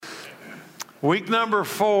Week number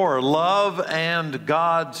 4, love and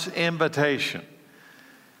God's invitation.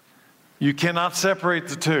 You cannot separate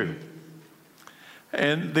the two.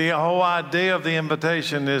 And the whole idea of the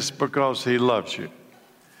invitation is because He loves you.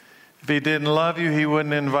 If He didn't love you, He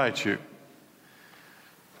wouldn't invite you.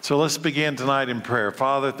 So let's begin tonight in prayer.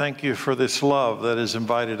 Father, thank you for this love that has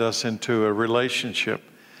invited us into a relationship,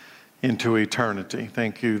 into eternity.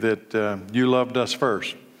 Thank you that you loved us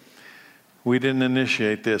first. We didn't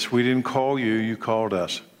initiate this. We didn't call you. You called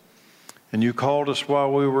us. And you called us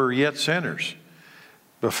while we were yet sinners.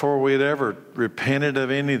 Before we had ever repented of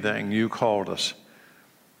anything, you called us.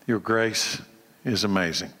 Your grace is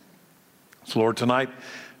amazing. So Lord, tonight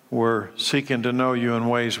we're seeking to know you in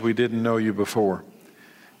ways we didn't know you before.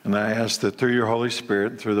 And I ask that through your Holy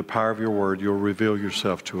Spirit, through the power of your word, you'll reveal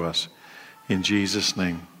yourself to us. In Jesus'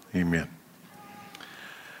 name, amen.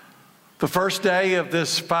 The first day of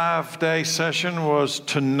this 5-day session was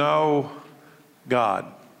to know God.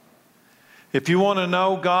 If you want to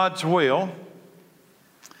know God's will,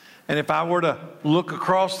 and if I were to look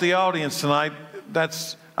across the audience tonight,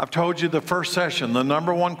 I've told you the first session, the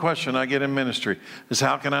number one question I get in ministry is,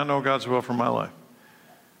 how can I know God's will for my life?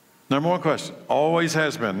 Number one question, always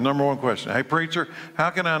has been, number one question. Hey, preacher,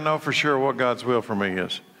 how can I know for sure what God's will for me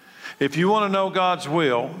is? If you want to know God's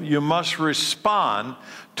will, you must respond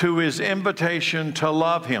to His invitation to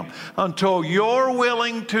love Him. Until you're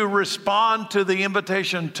willing to respond to the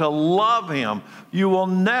invitation to love Him, you will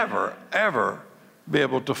never, ever be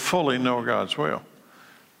able to fully know God's will.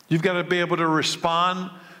 You've got to be able to respond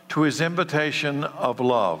to His invitation of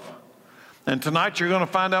love. And tonight you're going to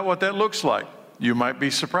find out what that looks like. You might be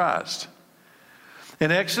surprised.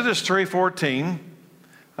 In Exodus 3:14,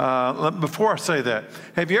 before I say that,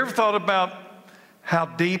 have you ever thought about how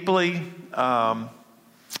deeply,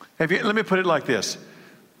 let me put it like this.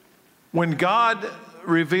 When God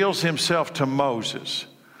reveals Himself to Moses,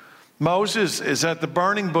 Moses is at the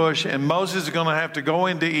burning bush, and Moses is going to have to go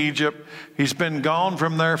into Egypt. He's been gone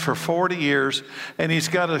from there for 40 years, and he's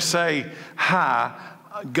got to say, hi,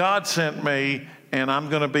 God sent me, and I'm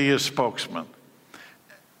going to be His spokesman.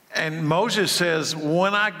 And Moses says,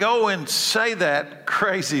 when I go and say that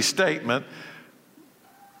crazy statement,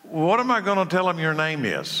 what am I going to tell them your name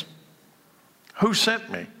is? Who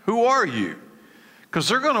sent me? Who are you? Because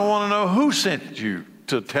they're going to want to know who sent you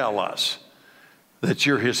to tell us that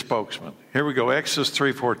you're His spokesman. Here we go, Exodus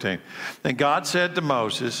 3:14. Then God said to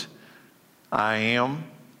Moses, I am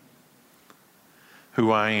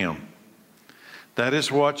who I am. That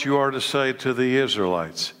is what you are to say to the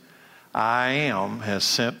Israelites. I am has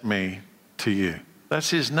sent me to you. That's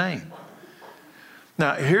His name.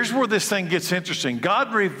 Now, here's where this thing gets interesting.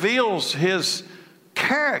 God reveals His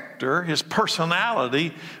character, His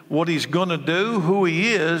personality, what He's going to do, who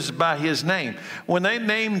He is by His name. When they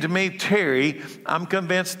named me Terry, I'm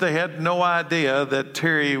convinced they had no idea that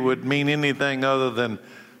Terry would mean anything other than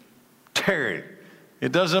Terry.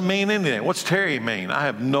 It doesn't mean anything. What's Terry mean? I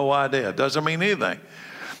have no idea. It doesn't mean anything.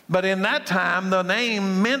 But in that time, the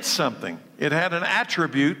name meant something. It had an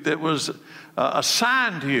attribute that was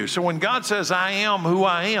assigned to you. So when God says, I am who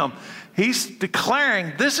I am, He's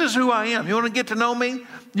declaring, this is who I am. You want to get to know me?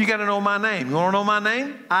 You got to know my name. You want to know my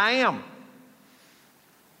name? I am.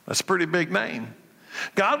 That's a pretty big name.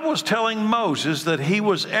 God was telling Moses that He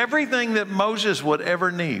was everything that Moses would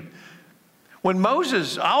ever need. When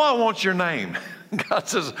Moses, all I want is your name. God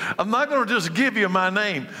says, I'm not going to just give you my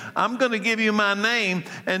name. I'm going to give you my name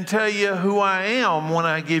and tell you who I am when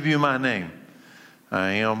I give you my name. I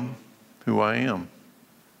am who I am.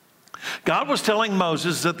 God was telling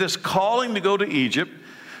Moses that this calling to go to Egypt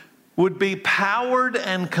would be powered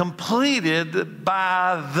and completed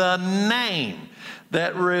by the name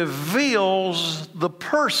that reveals the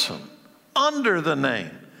person under the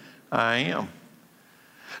name, I am.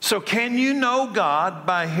 So can you know God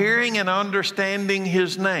by hearing and understanding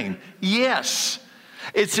His name? Yes.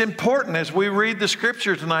 It's important as we read the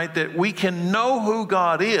scripture tonight that we can know who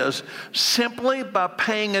God is simply by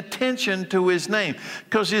paying attention to His name.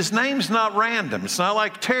 Because His name's not random. It's not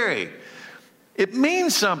like Terry. It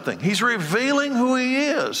means something. He's revealing who He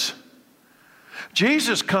is.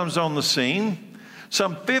 Jesus comes on the scene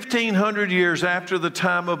some 1,500 years after the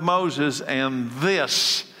time of Moses, and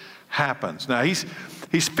this happens. Now, He's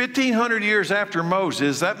 1,500 years after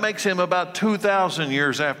Moses. That makes Him about 2,000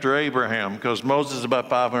 years after Abraham, because Moses is about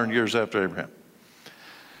 500 years after Abraham.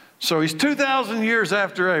 So He's 2,000 years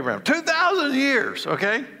after Abraham. 2,000 years,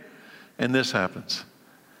 okay? And this happens.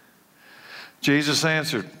 Jesus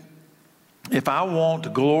answered, if I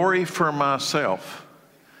want glory for myself,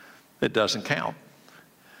 it doesn't count.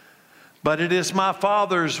 But it is my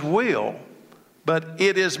Father's will but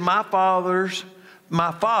it is my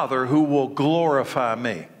Father who will glorify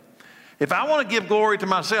me. If I want to give glory to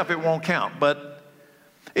myself, it won't count, but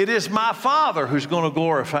it is my Father who's going to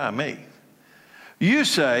glorify me. You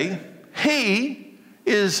say, He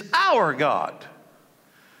is our God,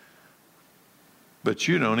 but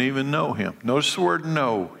you don't even know Him. Notice the word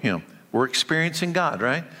know Him. We're experiencing God,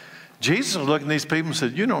 right? Jesus was looking at these people and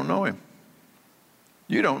said, you don't know Him.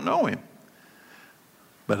 You don't know Him,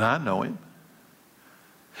 but I know Him.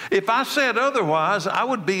 If I said otherwise, I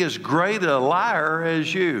would be as great a liar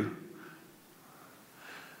as you.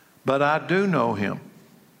 But I do know Him,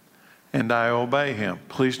 and I obey Him.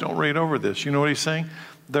 Please don't read over this. You know what he's saying?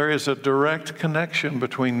 There is a direct connection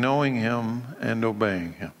between knowing Him and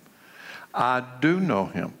obeying Him. I do know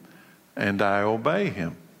Him, and I obey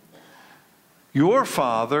Him. Your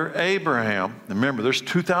father, Abraham, remember, there's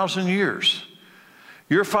 2,000 years.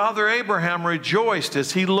 Your father, Abraham, rejoiced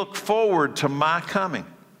as he looked forward to my coming.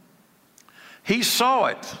 He saw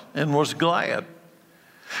it and was glad.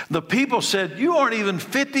 The people said, you aren't even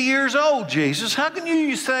 50 years old, Jesus. How can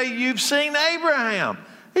you say you've seen Abraham?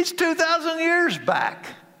 He's 2,000 years back.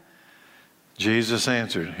 Jesus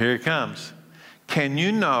answered, here it comes. Can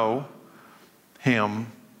you know Him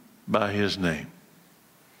by His name?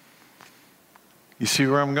 You see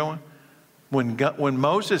where I'm going? When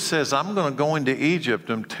Moses says, I'm going to go into Egypt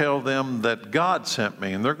and tell them that God sent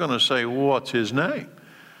me, and they're going to say, well, what's His name?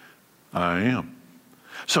 I am.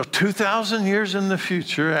 So 2,000 years in the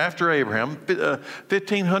future, after Abraham,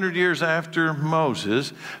 1,500 years after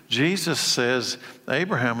Moses, Jesus says,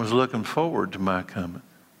 Abraham was looking forward to my coming.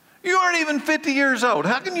 You aren't even 50 years old.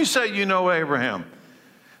 How can you say you know Abraham?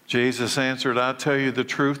 Jesus answered, I tell you the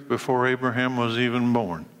truth, before Abraham was even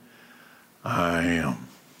born, I am.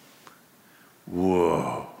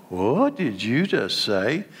 Whoa, what did you just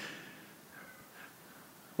say?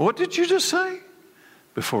 What did you just say?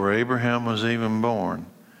 Before Abraham was even born,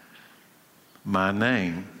 my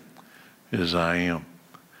name is I am.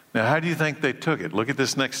 Now, how do you think they took it? Look at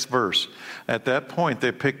this next verse. At that point,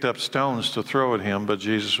 they picked up stones to throw at Him, but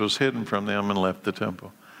Jesus was hidden from them and left the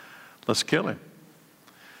temple. Let's kill Him.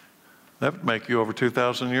 That would make you over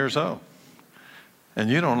 2,000 years old. And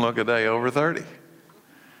you don't look a day over 30.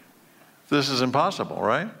 This is impossible,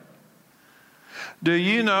 right? Do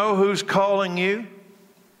you know who's calling you?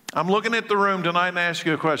 I'm looking at the room tonight and ask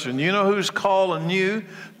you a question. You know who's calling you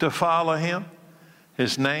to follow Him?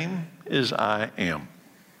 His name is I Am.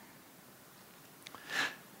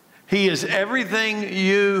 He is everything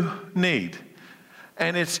you need.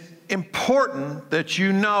 And it's important that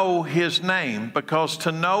you know His name, because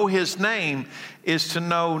to know His name is to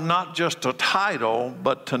know not just a title,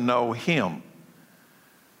 but to know Him.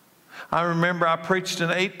 I remember I preached an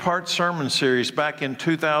 8-part sermon series back in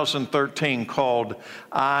 2013 called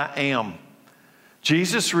I Am.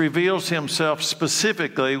 Jesus reveals Himself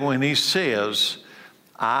specifically when He says,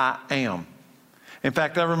 I am. In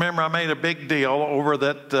fact, I remember I made a big deal over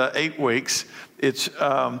that 8 weeks. It's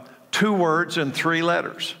 2 words and 3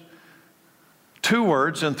 letters. 2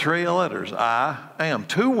 words and 3 letters. I am.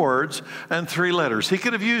 2 words and 3 letters. He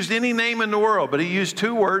could have used any name in the world, but He used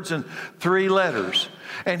 2 words and 3 letters.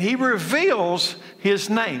 And He reveals His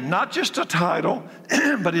name, not just a title,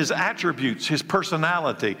 but His attributes, His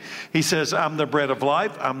personality. He says, I'm the bread of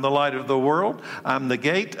life. I'm the light of the world. I'm the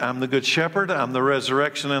gate. I'm the good shepherd. I'm the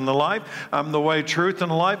resurrection and the life. I'm the way, truth,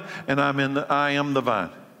 and life. And I am the vine.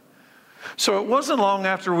 So it wasn't long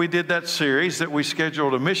after we did that series that we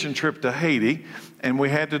scheduled a mission trip to Haiti, and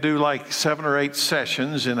we had to do like 7 or 8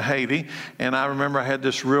 sessions in Haiti. And I remember I had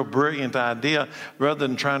this real brilliant idea. Rather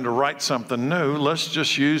than trying to write something new, let's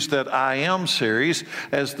just use that I Am series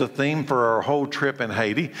as the theme for our whole trip in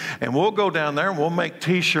Haiti. And we'll go down there and we'll make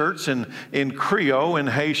T-shirts in Creole and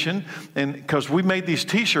Haitian, and because we made these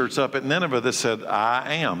T-shirts up at Nineveh that said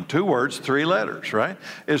I am, 2 words, 3 letters, right?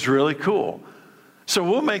 It's really cool. So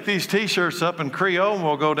we'll make these T-shirts up in Creole, and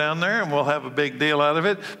we'll go down there, and we'll have a big deal out of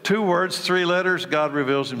it. 2 words, 3 letters, God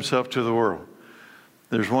reveals Himself to the world.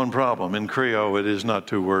 There's one problem. In Creole, it is not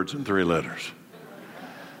 2 words and 3 letters.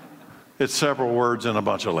 It's several words and a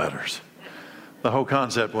bunch of letters. The whole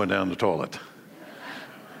concept went down the toilet.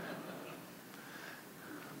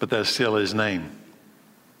 But that's still His name.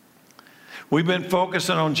 We've been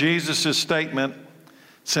focusing on Jesus' statement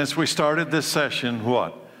since we started this session,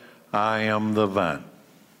 what? I am the vine.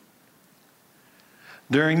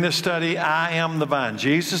 During this study, I am the vine.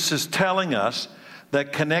 Jesus is telling us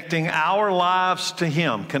that connecting our lives to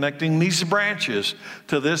Him, connecting these branches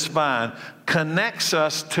to this vine, connects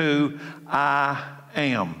us to I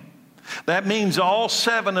am. That means all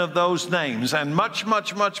 7 of those names and much,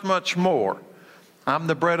 much, much, much more I'm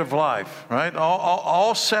the bread of life, right?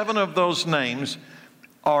 All 7 of those names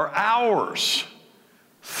are ours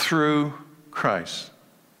through Christ.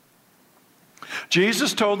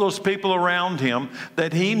 Jesus told those people around him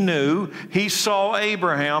that he knew, he saw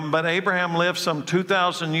Abraham, but Abraham lived some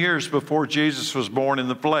 2,000 years before Jesus was born in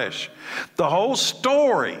the flesh. The whole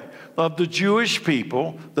story of the Jewish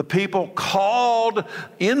people, the people called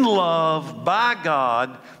in love by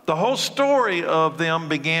God, the whole story of them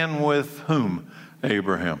began with whom?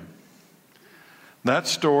 Abraham. That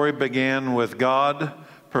story began with God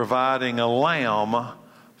providing a lamb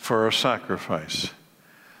for a sacrifice.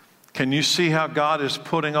 Can you see how God is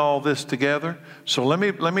putting all this together? So let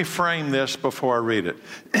me frame this before I read it.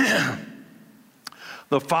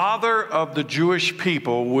 The father of the Jewish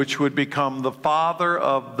people, which would become the father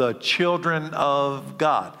of the children of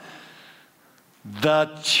God.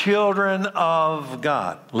 The children of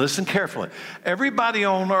God. Listen carefully. Everybody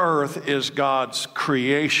on earth is God's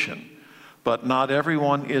creation, but not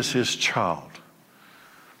everyone is his child.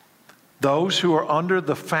 Those who are under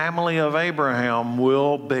the family of Abraham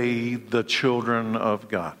will be the children of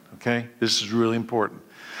God. Okay? This is really important.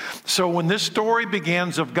 So when this story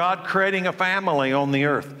begins of God creating a family on the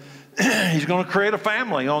earth, he's going to create a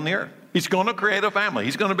family on the earth. He's going to create a family.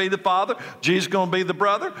 He's going to be the father, Jesus is going to be the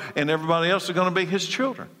brother, and everybody else is going to be his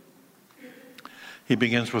children. He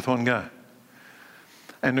begins with one guy.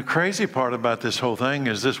 And the crazy part about this whole thing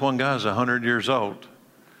is this one guy is 100 years old.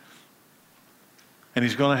 And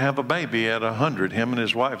he's going to have a baby at 100. Him and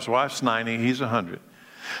his wife. His wife's 90. He's 100.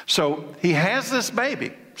 So he has this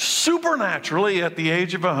baby supernaturally at the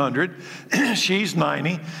age of 100. She's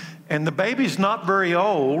 90. And the baby's not very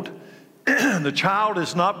old. The child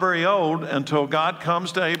is not very old until God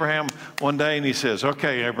comes to Abraham one day and he says,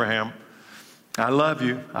 okay, Abraham, I love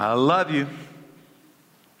you. I love you.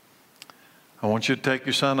 I want you to take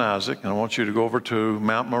your son Isaac and I want you to go over to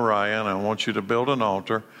Mount Moriah and I want you to build an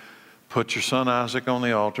altar. Put your son Isaac on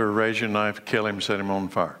the altar, raise your knife, kill him, set him on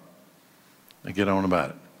fire. And get on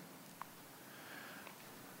about it.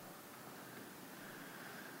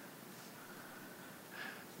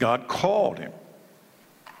 God called him.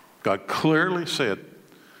 God clearly said,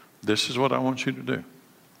 this is what I want you to do.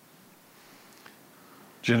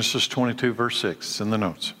 Genesis 22, verse 6, it's in the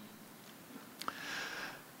notes.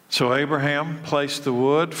 So Abraham placed the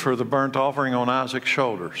wood for the burnt offering on Isaac's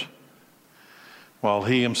shoulders, while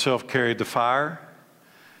he himself carried the fire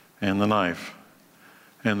and the knife,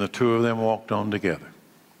 and the two of them walked on together.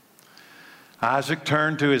 Isaac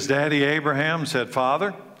turned to his daddy Abraham and said,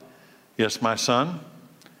 Father, yes, my son.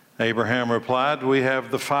 Abraham replied, we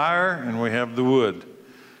have the fire and we have the wood,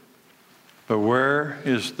 but where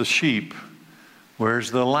is the sheep?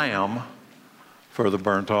 Where's the lamb for the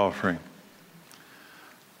burnt offering?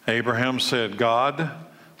 Abraham said, God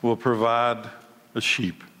will provide a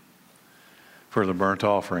sheep for the burnt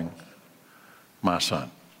offering, my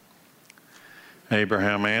son.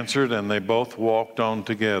 Abraham answered, and they both walked on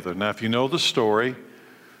together. Now, if you know the story,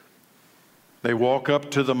 they walk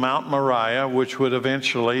up to the Mount Moriah, which would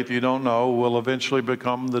eventually, if you don't know, will eventually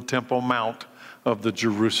become the Temple Mount of the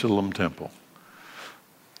Jerusalem temple.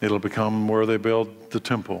 It'll become where they build the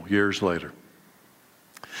temple years later.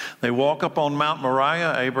 They walk up on Mount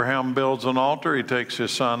Moriah. Abraham builds an altar. He takes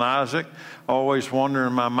his son Isaac. Always wondering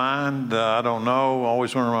in my mind, I don't know,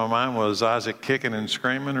 always wondering in my mind, was Isaac kicking and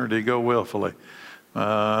screaming or did he go willfully?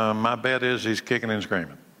 My bet is he's kicking and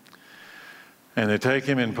screaming. And they take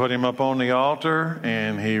him and put him up on the altar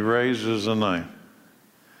and he raises a knife.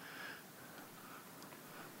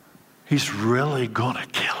 He's really going to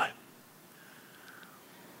kill it.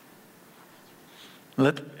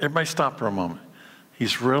 Let everybody stop for a moment.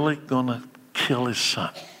 He's really going to kill his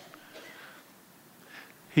son.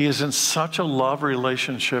 He is in such a love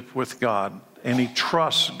relationship with God, and he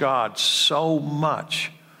trusts God so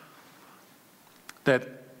much that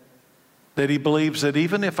he believes that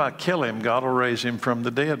even if I kill him, God will raise him from the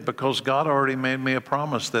dead, because God already made me a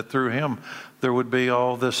promise that through him there would be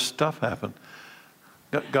all this stuff happen.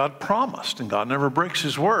 God promised, and God never breaks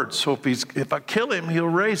his word. So if I kill him, he'll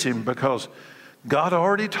raise him, because God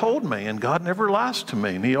already told me, and God never lies to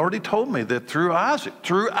me. And he already told me that through Isaac,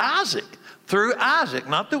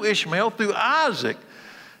 not through Ishmael, through Isaac,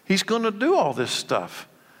 he's going to do all this stuff.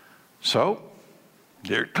 So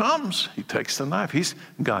here it comes. He takes the knife.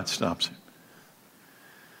 God stops him.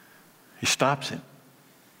 He stops him.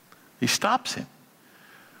 He stops him.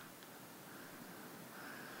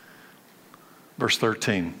 Verse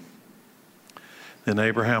 13. Then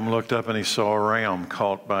Abraham looked up and he saw a ram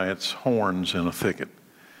caught by its horns in a thicket.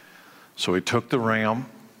 So he took the ram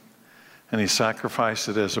and he sacrificed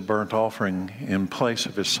it as a burnt offering in place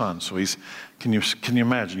of his son. So can you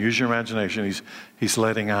imagine? Use your imagination. He's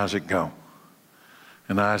letting Isaac go.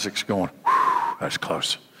 And Isaac's going, whew, that's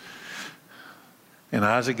close. And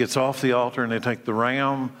Isaac gets off the altar, and they take the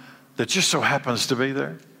ram that just so happens to be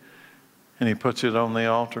there, and he puts it on the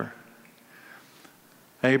altar.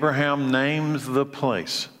 Abraham names the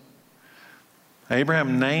place.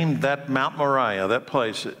 Abraham named that Mount Moriah, that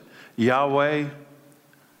place, Yahweh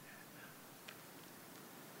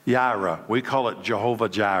Jireh. We call it Jehovah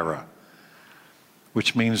Jireh,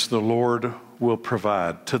 which means the Lord will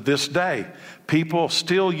provide. To this day, people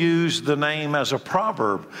still use the name as a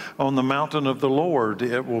proverb. On the mountain of the Lord,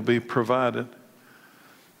 it will be provided.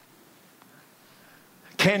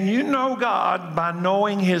 Can you know God by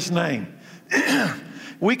knowing His name?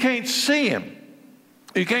 We can't see Him.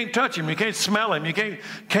 You can't touch Him. You can't smell Him.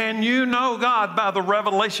 Can you know God by the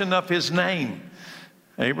revelation of His name?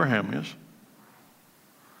 Abraham is.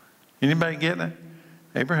 Anybody getting it?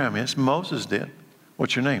 Abraham is. Moses did.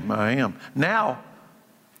 What's your name? I am. Now,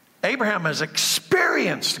 Abraham has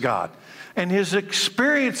experienced God. And his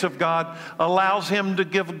experience of God allows him to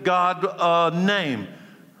give God a name.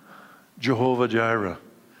 Jehovah Jireh.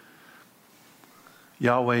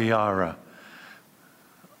 Yahweh Jireh.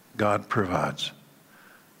 God provides.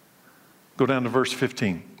 Go down to verse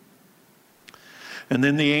 15. And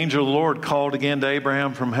then the angel of the Lord called again to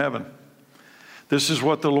Abraham from heaven. This is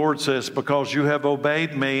what the Lord says, because you have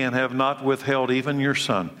obeyed me and have not withheld even your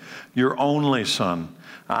son, your only son.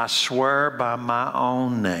 I swear by my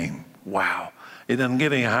own name. Wow. It doesn't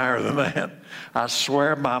get any higher than that. I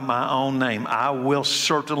swear by my own name, I will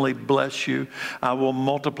certainly bless you. I will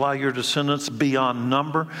multiply your descendants beyond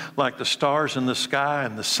number, like the stars in the sky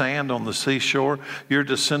and the sand on the seashore. Your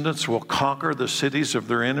descendants will conquer the cities of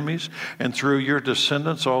their enemies, and through your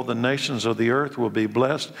descendants, all the nations of the earth will be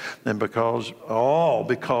blessed. And because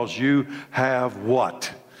you have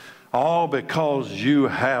what? All because you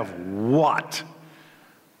have what?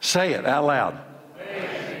 Say it out loud.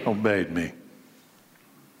 Obeyed me.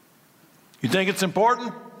 You think it's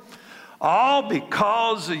important? All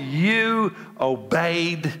because you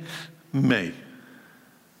obeyed me.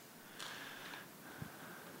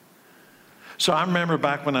 So I remember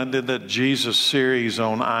back when I did that Jesus series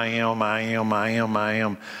on I am,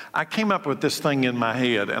 I came up with this thing in my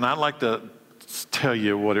head, and I'd like to tell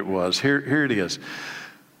you what it was. Here it is.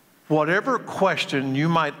 Whatever question you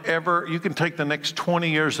can take the next 20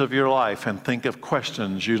 years of your life and think of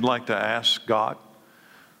questions you'd like to ask God.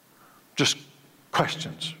 Just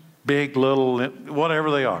questions, big, little,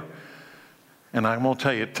 whatever they are. And I'm going to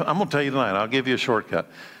tell you tonight, I'll give you a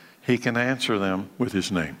shortcut. He can answer them with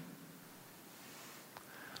His name.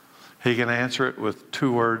 He can answer it with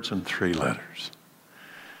 2 words and 3 letters.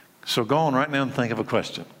 So go on right now and think of a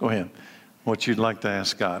question. Go ahead. What you'd like to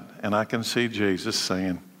ask God. And I can see Jesus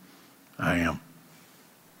saying, I am.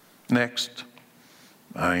 Next,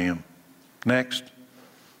 I am. Next,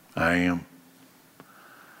 I am.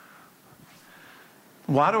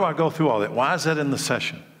 Why do I go through all that? Why is that in the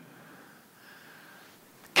session?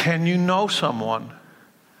 Can you know someone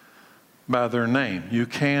by their name? You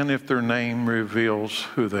can if their name reveals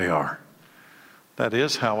who they are. That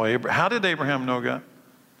is how did Abraham know God?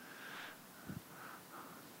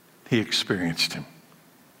 He experienced Him.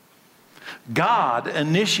 God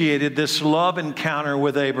initiated this love encounter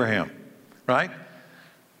with Abraham, right?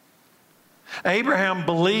 Abraham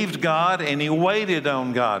believed God and he waited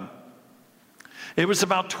on God. It was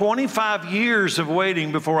about 25 years of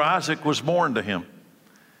waiting before Isaac was born to him.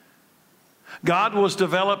 God was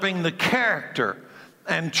developing the character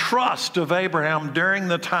and trust of Abraham during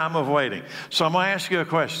the time of waiting. So I'm going to ask you a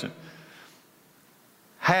question.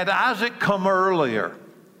 Had Isaac come earlier,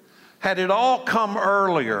 had it all come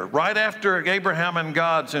earlier, right after Abraham and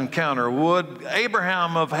God's encounter, would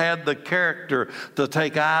Abraham have had the character to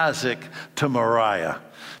take Isaac to Moriah?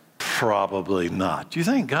 Probably not. Do you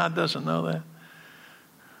think God doesn't know that?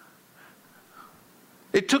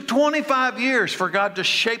 It took 25 years for God to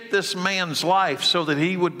shape this man's life so that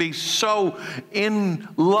he would be so in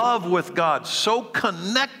love with God, so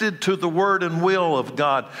connected to the word and will of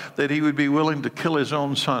God that he would be willing to kill his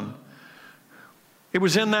own son. It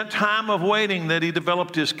was in that time of waiting that he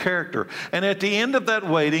developed his character. And at the end of that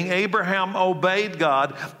waiting, Abraham obeyed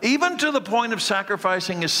God, even to the point of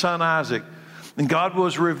sacrificing his son Isaac. And God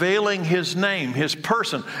was revealing His name, His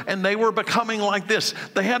person, and they were becoming like this.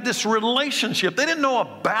 They had this relationship. They didn't know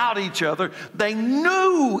about each other. They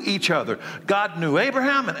knew each other. God knew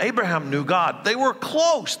Abraham, and Abraham knew God. They were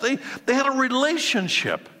close. They had a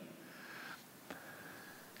relationship.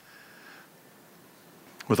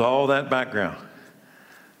 With all that background,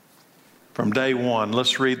 From day one,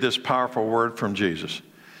 let's read this powerful word from Jesus.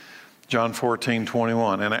 John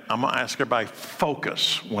 14:21. And I'm going to ask everybody,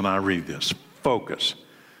 focus when I read this. Focus.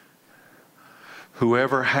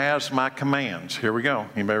 Whoever has my commands. Here we go.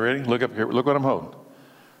 Anybody ready? Look up here. Look what I'm holding.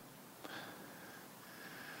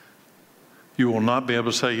 You will not be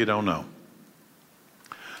able to say you don't know.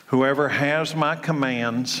 Whoever has my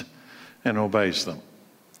commands and obeys them,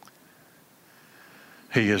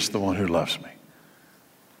 he is the one who loves me.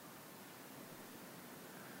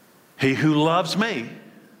 He who loves me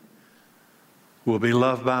will be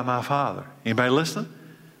loved by my Father. Anybody listening?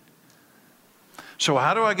 So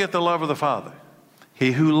how do I get the love of the Father?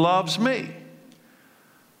 He who loves me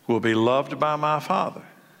will be loved by my Father.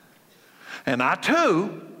 And I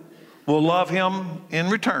too will love him in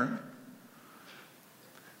return.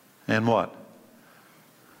 And what?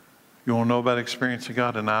 You want to know about experiencing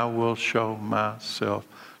God? And I will show myself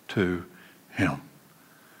to him.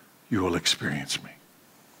 You will experience me.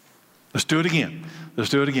 Let's do it again. Let's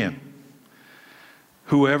do it again.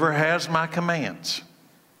 Whoever has my commands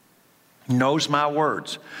knows my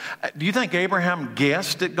words. Do you think Abraham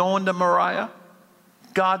guessed at going to Moriah?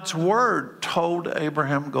 God's word told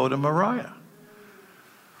Abraham, go to Moriah.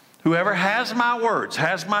 Whoever has my words,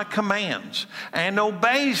 has my commands, and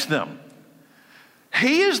obeys them,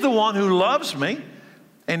 he is the one who loves me.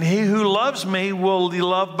 And he who loves me will be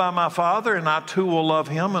loved by my Father, and I too will love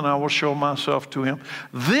him, and I will show myself to him.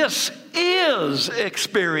 This is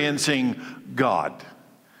experiencing God.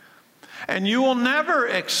 And you will never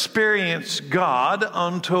experience God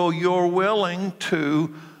until you're willing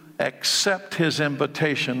to accept his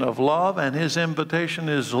invitation of love, and his invitation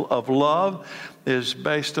of love is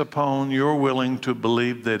based upon your willing to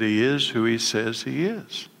believe that he is who he says he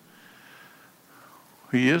is.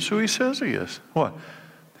 He is who he says he is. What?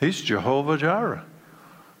 He's Jehovah Jireh.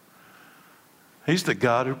 He's the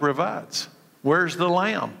God who provides. Where's the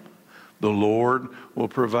lamb? The Lord will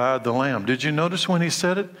provide the lamb. Did you notice when he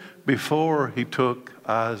said it? Before he took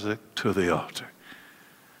Isaac to the altar.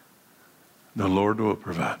 The Lord will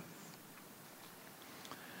provide.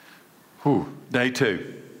 Day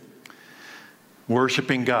 2.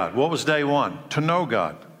 Worshiping God. What was day 1? To know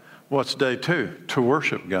God. What's day 2? To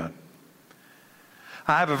worship God.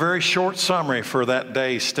 I have a very short summary for that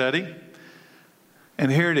day's study.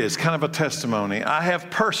 And here it is, kind of a testimony. I have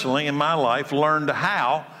personally in my life learned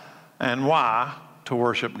how and why to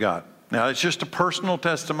worship God. Now, it's just a personal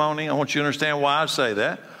testimony. I want you to understand why I say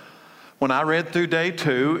that. When I read through day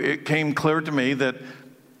 2, it came clear to me that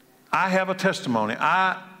I have a testimony.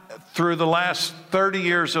 Through the last 30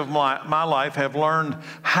 years of my life, have learned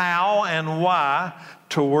how and why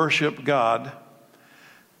to worship God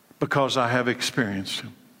because I have experienced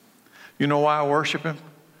him. You know why I worship him?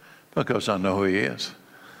 Because I know who he is.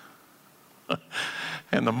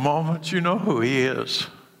 And the moment you know who he is,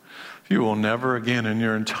 you will never again in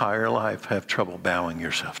your entire life have trouble bowing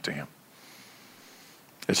yourself to him.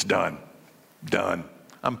 It's done. Done.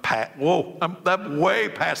 I'm way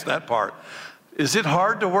past that part. Is it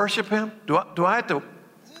hard to worship him? Do I have to?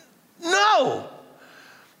 No!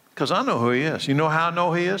 Because I know who he is. You know how I know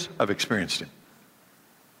who he is? I've experienced him.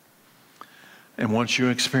 And once you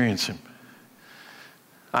experience him,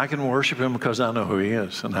 I can worship him because I know who he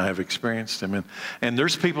is and I have experienced him. And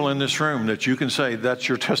there's people in this room that you can say that's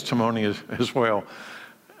your testimony as well.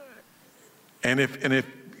 And if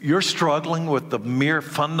you're struggling with the mere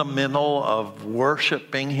fundamental of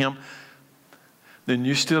worshiping him, then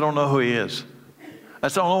you still don't know who he is.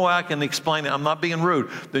 That's the only way I can explain it. I'm not being rude.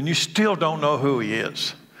 Then you still don't know who he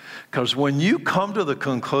is. Because when you come to the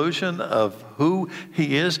conclusion of who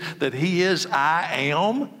he is, that he is I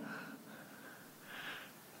am,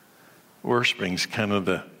 worshiping is kind of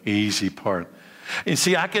the easy part. And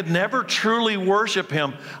see, I could never truly worship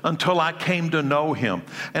him until I came to know him.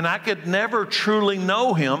 And I could never truly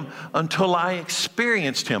know him until I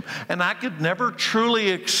experienced him. And I could never truly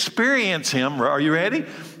experience him, are you ready?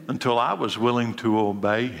 Until I was willing to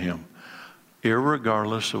obey him,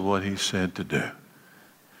 irregardless of what he said to do.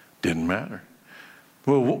 Didn't matter.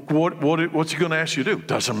 Well, what's he going to ask you to do?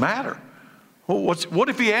 Doesn't matter. Well, what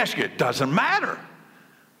if he asks you? It doesn't matter.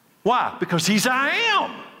 Why? Because he's I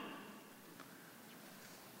am.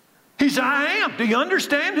 He's I am. Do you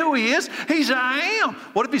understand who he is? He's I am.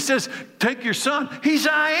 What if he says, take your son? He's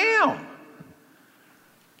I am.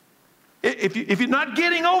 If you're not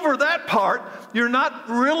getting over that part, you're not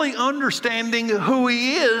really understanding who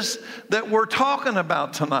he is that we're talking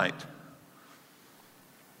about tonight.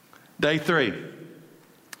 Day 3.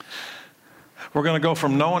 We're going to go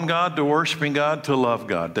from knowing God to worshiping God to love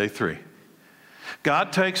God. Day 3.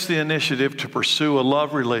 God takes the initiative to pursue a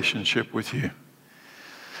love relationship with you.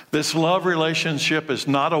 This love relationship is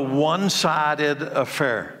not a one-sided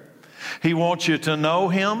affair. He wants you to know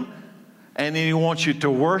Him, and He wants you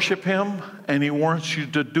to worship Him, and He wants you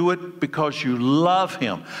to do it because you love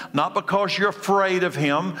Him. Not because you're afraid of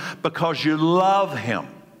Him, because you love Him.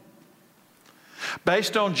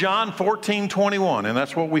 Based on John 14:21, and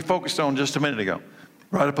that's what we focused on just a minute ago,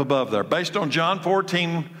 right up above there. Based on John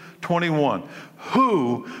 14:21,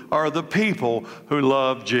 who are the people who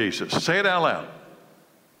love Jesus? Say it out loud.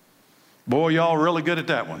 Boy, y'all are really good at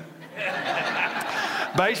that one.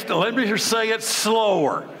 Let me just say it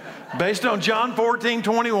slower. Based on John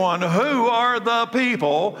 14:21, who are the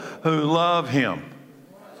people who love Him?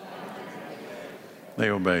 They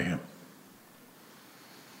obey Him.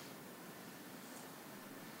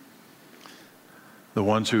 The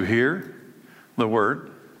ones who hear the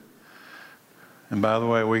word, and by the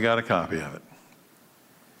way, we got a copy of it,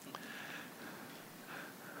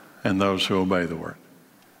 and those who obey the word.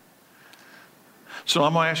 So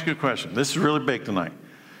I'm going to ask you a question. This is really big tonight.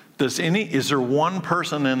 Is there one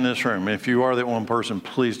person in this room? If you are that one person,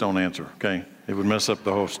 please don't answer, okay? It would mess up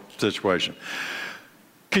the whole situation.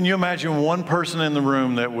 Can you imagine one person in the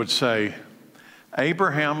room that would say,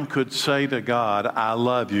 Abraham could say to God, I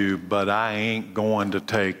love you, but I ain't going to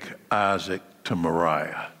take Isaac to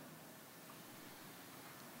Moriah?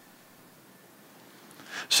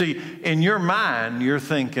 See, in your mind, you're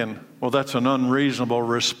thinking, well, that's an unreasonable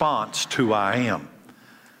response to I am.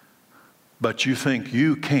 But you think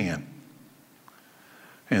you can.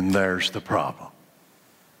 And there's the problem.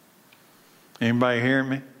 Anybody hear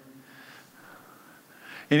me?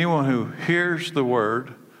 Anyone who hears the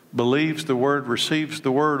word, believes the word, receives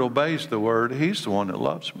the word, obeys the word, he's the one that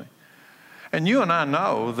loves me. And you and I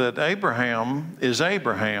know that Abraham is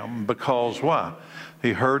Abraham because why?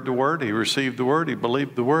 He heard the word, he received the word, he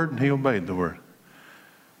believed the word, and he obeyed the word.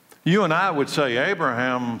 You and I would say,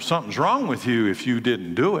 Abraham, something's wrong with you if you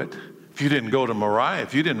didn't do it. If you didn't go to Moriah,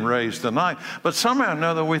 if you didn't raise the knife. But somehow or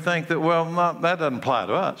another we think that, well, that doesn't apply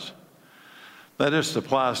to us. That just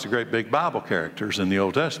applies to great big Bible characters in the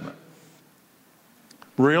Old Testament.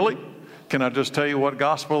 Really? Can I just tell you what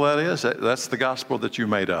gospel that is? That's the gospel that you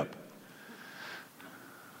made up.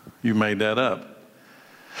 You made that up.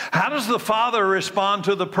 How does the Father respond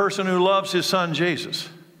to the person who loves His Son Jesus?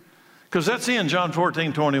 Because that's in John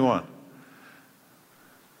 14:21.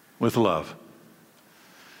 With love.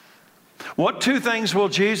 What two things will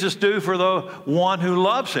Jesus do for the one who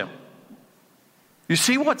loves Him? You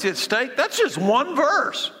see what's at stake? That's just one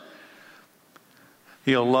verse.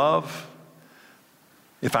 He'll love,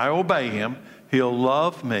 if I obey Him, He'll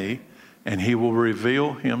love me and He will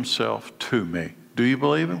reveal Himself to me. Do you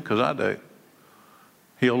believe Him? Because I do.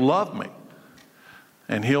 He'll love me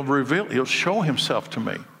and He'll show Himself to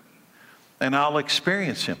me and I'll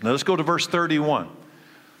experience Him. Now let's go to verse 31.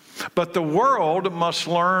 But the world must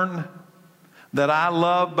learn that I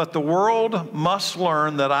love the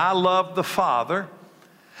Father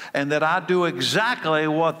and that I do exactly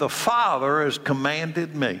what the Father has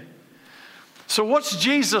commanded me. So what's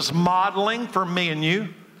Jesus modeling for me and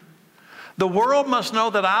you? The world must know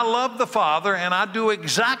that I love the Father and I do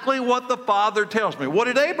exactly what the Father tells me. What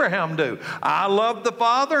did Abraham do? I love the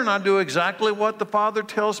Father and I do exactly what the Father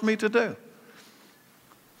tells me to do.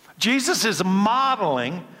 Jesus is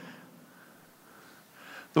modeling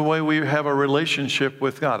the way we have a relationship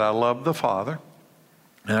with God. I love the Father,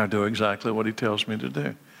 and I do exactly what He tells me to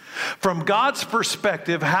do. From God's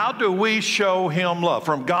perspective, how do we show Him love?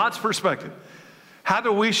 From God's perspective, how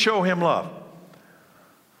do we show Him love?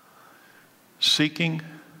 Seeking,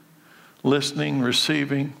 listening,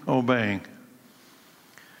 receiving, obeying.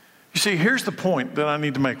 You see, here's the point that I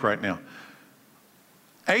need to make right now.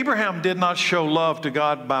 Abraham did not show love to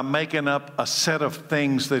God by making up a set of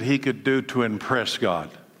things that he could do to impress God.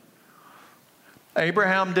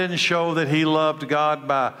 Abraham didn't show that he loved God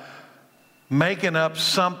by making up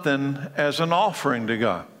something as an offering to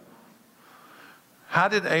God. How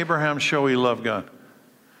did Abraham show he loved God?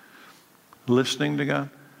 Listening to God,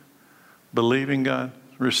 believing God,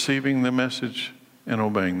 receiving the message, and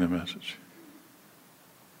obeying the message.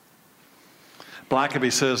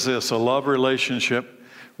 Blackaby says this, a love relationship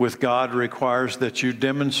with God requires that you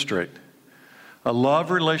demonstrate. A love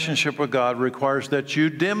relationship with God requires that you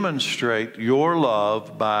demonstrate your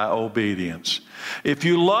love by obedience. If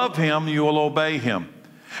you love Him, you will obey Him.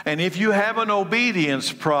 And if you have an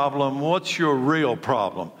obedience problem, what's your real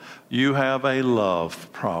problem? You have a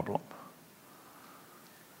love problem.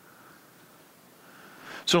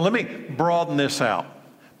 So let me broaden this out,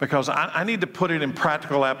 because I need to put it in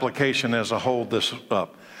practical application as I hold this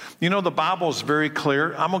up. You know, the Bible is very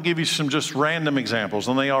clear. I'm going to give you some just random examples,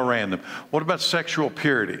 and they are random. What about sexual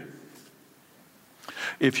purity?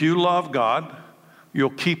 If you love God, you'll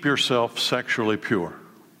keep yourself sexually pure.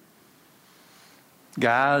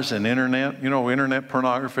 Guys and internet, you know, internet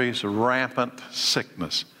pornography is a rampant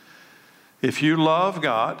sickness. If you love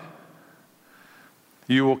God,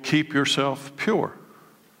 you will keep yourself pure.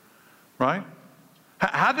 Right?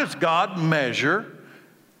 How does God measure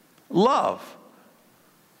love?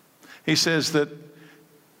 He says that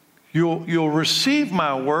you'll receive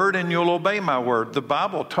my word and you'll obey my word. The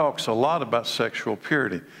Bible talks a lot about sexual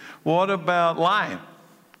purity. What about lying?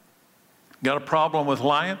 Got a problem with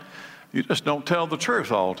lying? You just don't tell the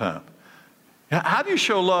truth all the time. How do you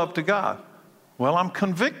show love to God? Well, I'm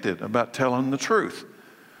convicted about telling the truth.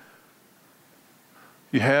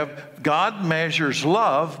 God measures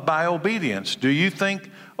love by obedience. Do you think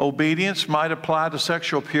obedience might apply to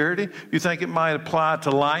sexual purity? You think it might apply to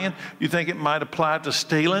lying? You think it might apply to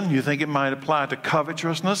stealing? You think it might apply to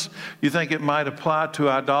covetousness? You think it might apply to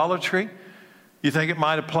idolatry? You think it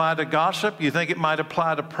might apply to gossip? You think it might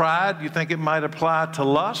apply to pride? You think it might apply to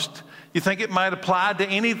lust? You think it might apply to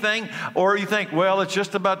anything? Or you think, well, it's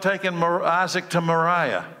just about taking Isaac to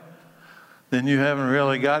Moriah. Then you haven't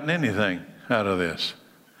really gotten anything out of this.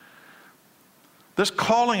 This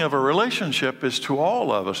calling of a relationship is to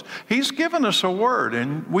all of us. He's given us a word,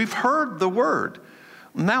 and we've heard the word.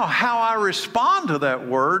 Now, how I respond to that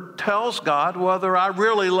word tells God whether I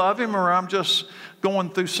really love him or I'm just going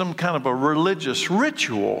through some kind of a religious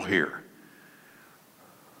ritual here.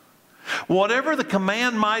 Whatever the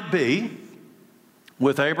command might be,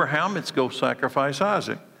 with Abraham, it's go sacrifice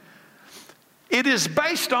Isaac. It is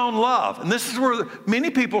based on love. And this is where many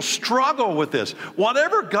people struggle with this.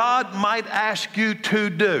 Whatever God might ask you to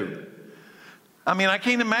do. I mean, I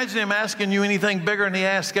can't imagine him asking you anything bigger than he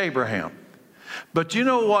asked Abraham. But you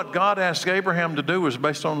know what God asked Abraham to do was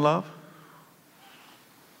based on love?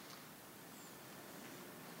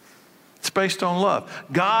 It's based on love.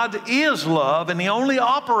 God is love, and he only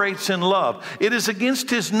operates in love. It is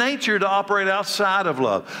against his nature to operate outside of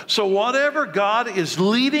love. So whatever God is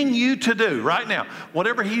leading you to do right now,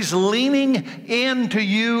 whatever he's leaning into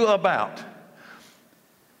you about,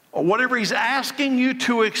 or whatever he's asking you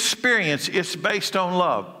to experience, it's based on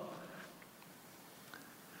love.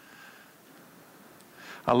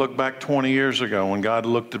 I look back 20 years ago when God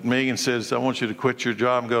looked at me and says, I want you to quit your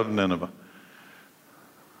job and go to Nineveh.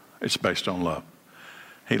 It's based on love.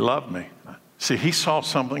 He loved me. See, he saw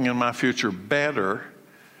something in my future better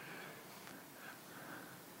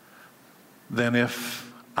than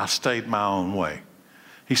if I stayed my own way.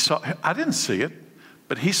 I didn't see it,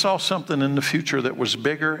 but he saw something in the future that was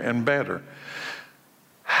bigger and better.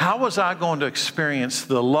 How was I going to experience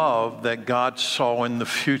the love that God saw in the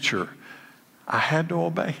future? I had to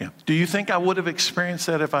obey him. Do you think I would have experienced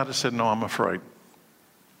that if I'd have said, no, I'm afraid?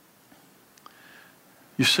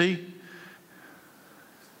 You see,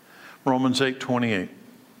 Romans 8:28.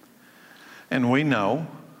 And we know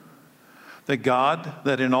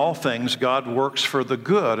that in all things, God works for the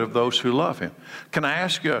good of those who love him. Can I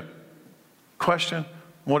ask you a question?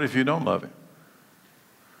 What if you don't love him?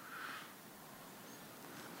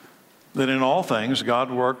 That in all things,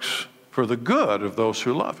 God works for the good of those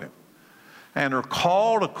who love him and are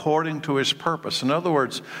called according to his purpose. In other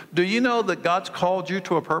words, do you know that God's called you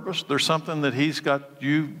to a purpose? There's something that he's got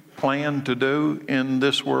you planned to do in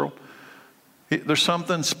this world. There's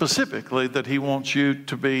something specifically that he wants you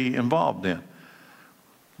to be involved in.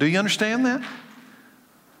 Do you understand that?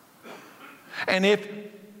 And if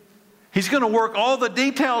he's going to work all the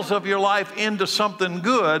details of your life into something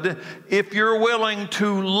good, if you're willing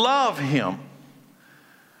to love him.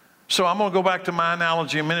 So I'm going to go back to my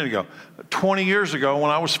analogy a minute ago. 20 years ago, when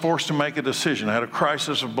I was forced to make a decision, I had a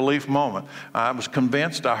crisis of belief moment. I was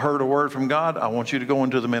convinced, I heard a word from God, I want you to go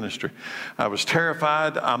into the ministry. I was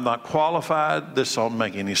terrified, I'm not qualified, this don't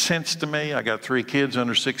make any sense to me. I got 3 kids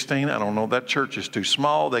under 16, I don't know, that church is too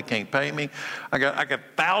small, they can't pay me. I got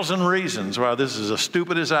 1,000 reasons why this is the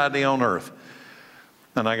stupidest idea on earth.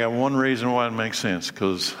 And I got one reason why it makes sense,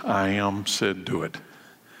 because I am said do it.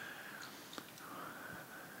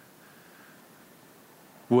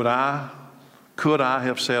 Could I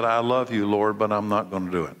have said, I love you, Lord, but I'm not going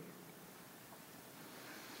to do it?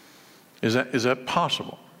 Is that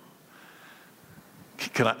possible?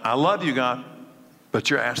 I love you, God, but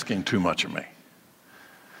you're asking too much of me.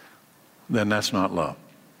 Then that's not love.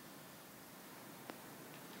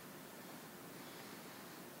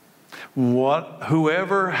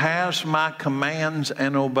 Whoever has my commands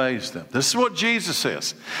and obeys them. This is what Jesus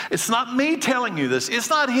says. It's not me telling you this. It's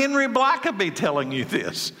not Henry Blackaby telling you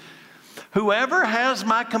this. Whoever has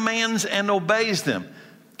my commands and obeys them.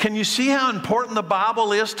 Can you see how important the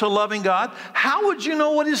Bible is to loving God? How would you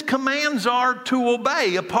know what His commands are to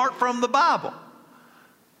obey apart from the Bible?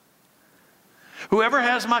 Whoever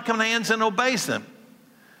has my commands and obeys them.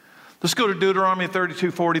 Let's go to Deuteronomy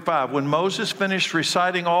 32:45. When Moses finished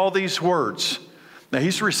reciting all these words, now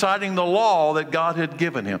he's reciting the law that God had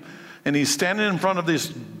given him. And he's standing in front of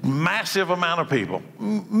this massive amount of people,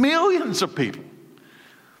 millions of people.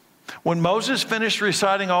 When Moses finished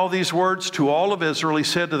reciting all these words to all of Israel, he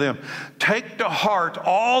said to them, take to heart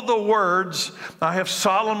all the words I have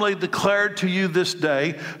solemnly declared to you this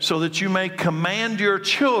day, so that you may command your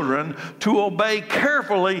children to obey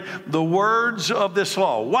carefully the words of this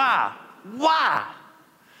law. Why? Why?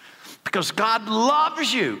 Because God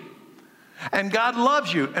loves you. And God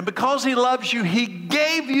loves you. And because He loves you, He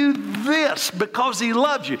gave you this because He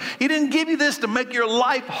loves you. He didn't give you this to make your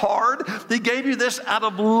life hard. He gave you this out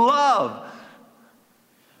of love.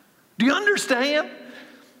 Do you understand?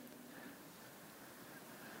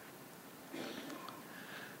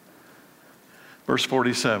 Verse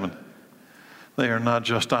 47. They are not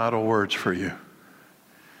just idle words for you.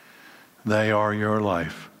 They are your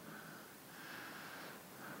life.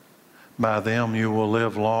 By them you will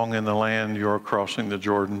live long in the land you are crossing the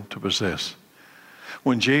Jordan to possess.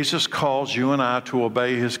 When Jesus calls you and I to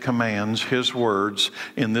obey His commands, His words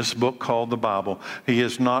in this book called the Bible, He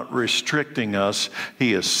is not restricting us.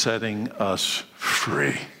 He is setting us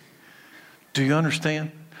free. Do you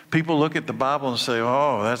understand? People look at the Bible and say,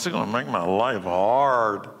 oh, that's going to make my life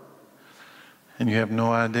hard. And you have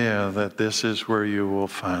no idea that this is where you will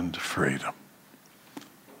find freedom.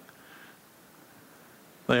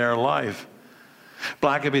 They are life.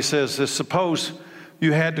 Blackaby says this: suppose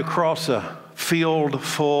you had to cross a field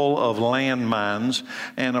full of landmines,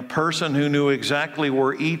 and a person who knew exactly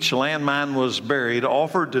where each landmine was buried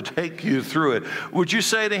offered to take you through it. Would you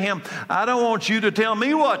say to him, I don't want you to tell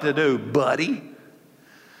me what to do, buddy.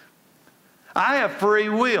 I have free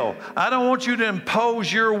will. I don't want you to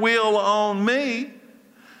impose your will on me.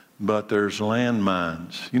 But there's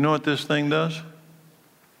landmines. You know what this thing does?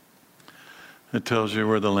 It tells you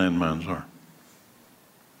where the landmines are.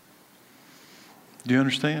 Do you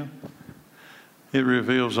understand? It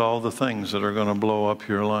reveals all the things that are going to blow up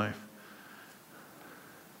your life.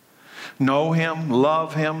 Know Him,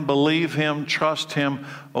 love Him, believe Him, trust Him,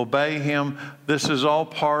 obey Him. This is all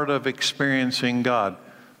part of experiencing God.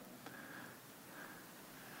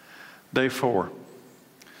 Day 4.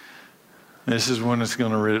 This is when it's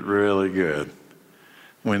going to get really good.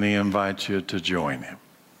 When He invites you to join Him.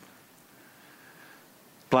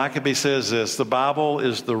 Blackaby says this: the Bible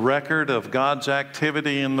is the record of God's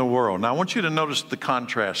activity in the world. Now I want you to notice the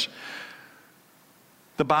contrast.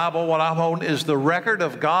 The Bible, what I'm holding, is the record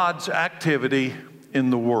of God's activity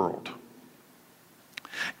in the world.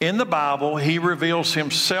 In the Bible, He reveals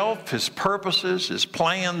Himself, His purposes, His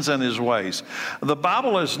plans, and His ways. The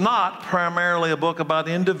Bible is not primarily a book about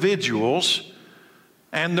individuals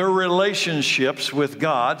and their relationships with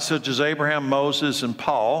God, such as Abraham, Moses, and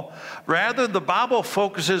Paul. Rather, the Bible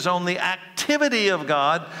focuses on the activity of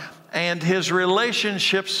God and His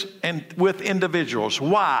relationships with individuals.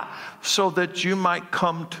 Why? So that you might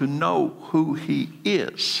come to know who He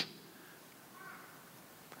is.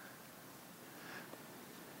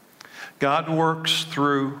 God works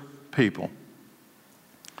through people.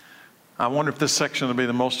 I wonder if this section will be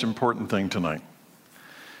the most important thing tonight.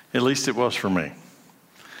 At least it was for me.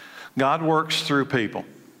 God works through people.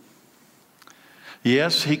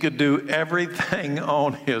 Yes, He could do everything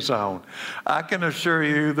on His own. I can assure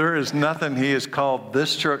you there is nothing He has called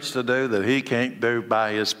this church to do that He can't do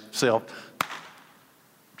by Himself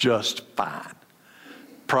just fine.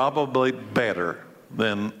 Probably better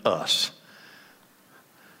than us.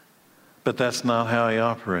 But that's not how He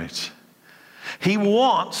operates. He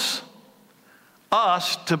wants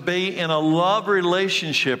us to be in a love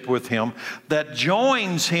relationship with Him that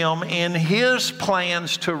joins Him in His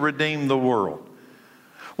plans to redeem the world.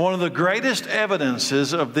 One of the greatest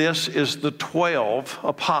evidences of this is the 12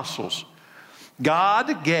 apostles.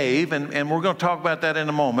 God gave, and we're going to talk about that in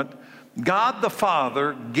a moment, God the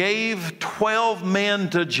Father gave 12 men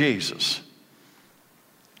to Jesus.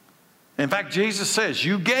 In fact, Jesus says,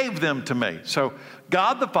 you gave them to me. So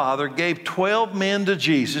God the Father gave 12 men to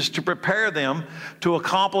Jesus to prepare them to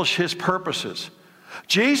accomplish His purposes.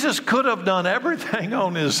 Jesus could have done everything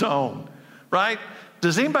on His own, right?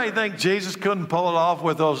 Does anybody think Jesus couldn't pull it off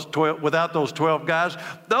with without those 12 guys?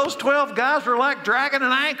 Those 12 guys were like dragging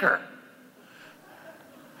an anchor.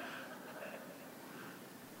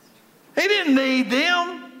 He didn't need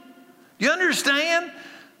them. You understand?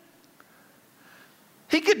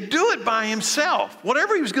 He could do it by himself.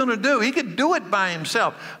 Whatever he was going to do, he could do it by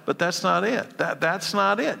himself. But that's not it. That's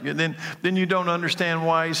not it. Then you don't understand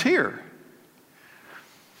why he's here.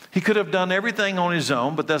 He could have done everything on his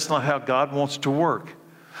own, but that's not how God wants to work.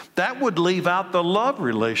 That would leave out the love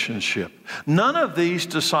relationship. None of these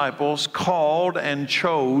disciples called and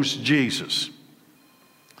chose Jesus.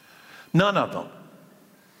 None of them.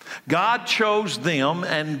 God chose them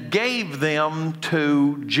and gave them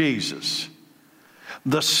to Jesus.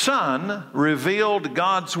 The Son revealed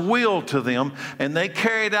God's will to them, and they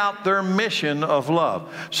carried out their mission of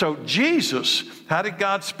love. So Jesus, how did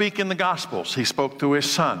God speak in the Gospels? He spoke through His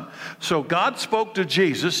Son. So God spoke to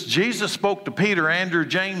Jesus. Jesus spoke to Peter, Andrew,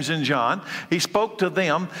 James, and John. He spoke to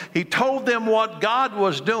them. He told them what God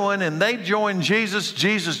was doing, and they joined Jesus.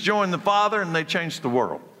 Jesus joined the Father, and they changed the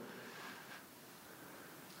world.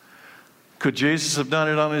 Could Jesus have done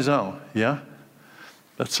it on His own? Yeah.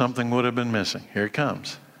 But something would have been missing. Here it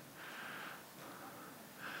comes.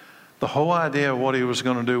 The whole idea of what He was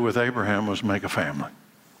going to do with Abraham was make a family.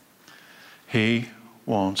 He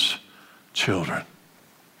wants children.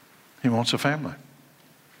 He wants a family.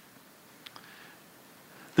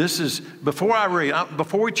 This is, before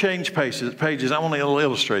we change pages, I want to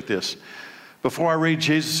illustrate this. Before I read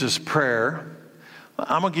Jesus' prayer,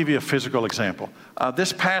 I'm going to give you a physical example.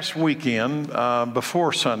 This past weekend,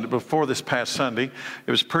 before this past Sunday,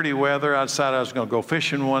 it was pretty weather. I decided I was going to go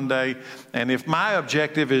fishing one day. And if my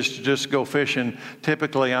objective is to just go fishing,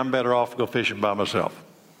 typically I'm better off to go fishing by myself.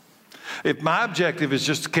 If my objective is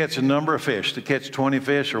just to catch a number of fish, to catch 20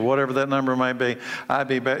 fish or whatever that number might be, I'd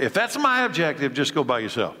be better. If that's my objective, just go by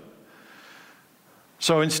yourself.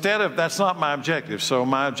 So that's not my objective. So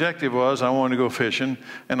my objective was I wanted to go fishing,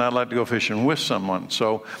 and I'd like to go fishing with someone.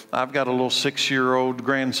 So I've got a little 6-year-old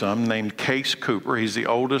grandson named Case Cooper. He's the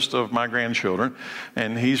oldest of my grandchildren,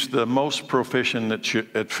 and he's the most proficient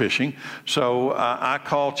at fishing. So I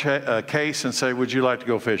call Case and say, would you like to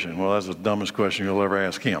go fishing? Well, that's the dumbest question you'll ever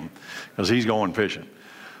ask him, because he's going fishing.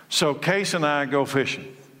 So Case and I go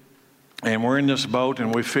fishing. And we're in this boat,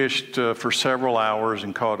 and we fished for several hours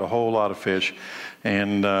and caught a whole lot of fish.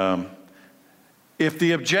 And if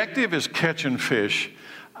the objective is catching fish,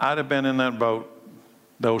 I'd have been in that boat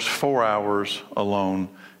those 4 hours alone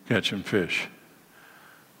catching fish.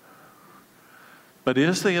 But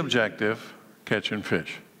is the objective catching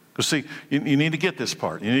fish? Because see, you need to get this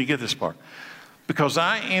part. You need to get this part. Because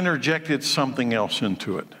I interjected something else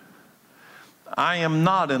into it. I am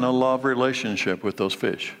not in a love relationship with those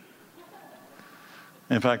fish.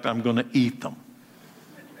 In fact, I'm going to eat them.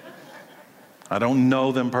 I don't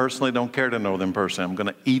know them personally, don't care to know them personally. I'm going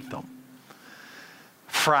to eat them,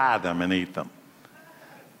 fry them and eat them.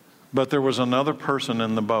 But there was another person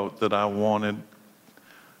in the boat that I wanted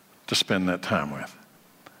to spend that time with.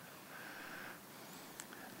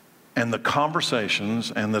 And the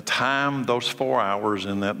conversations and the time, those 4 hours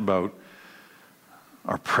in that boat,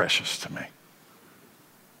 are precious to me.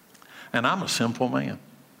 And I'm a sinful man.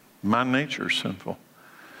 My nature is sinful.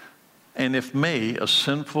 And if me, a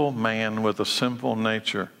sinful man with a sinful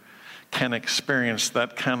nature, can experience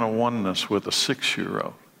that kind of oneness with a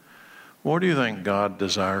 6-year-old, what do you think God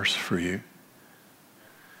desires for you?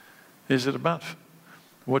 Is it about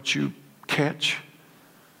what you catch?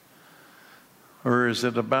 Or is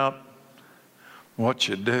it about what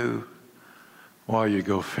you do while you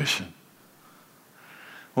go fishing?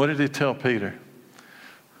 What did He tell Peter?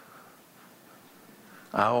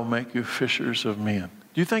 I will make you fishers of men.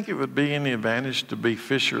 Do you think it would be any advantage to be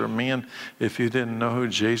fisher of men if you didn't know who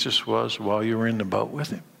Jesus was while you were in the boat with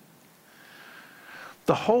Him?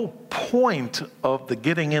 The whole point of the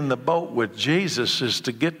getting in the boat with Jesus is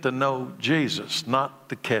to get to know Jesus, not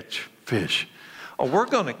to catch fish. Oh, we're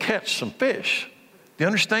going to catch some fish. Do you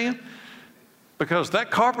understand? Because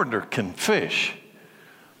that carpenter can fish.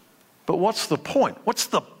 But what's the point? What's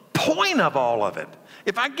the point of all of it?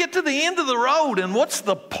 If I get to the end of the road, and what's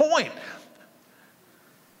the point?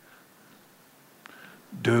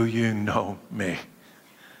 Do you know me?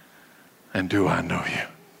 And do I know you?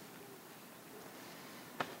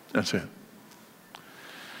 That's it.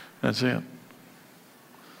 That's it.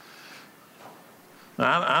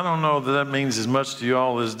 I don't know that means as much to you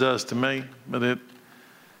all as it does to me, but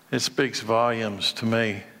it speaks volumes to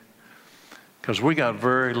me, because we got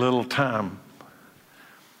very little time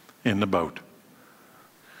in the boat.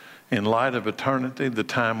 In light of eternity, the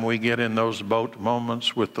time we get in those boat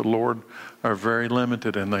moments with the Lord are very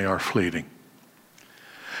limited, and they are fleeting.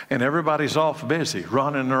 And everybody's off busy,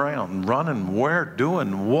 running around. Running where?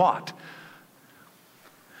 Doing what?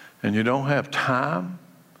 And you don't have time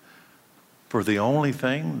for the only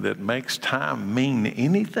thing that makes time mean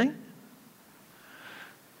anything?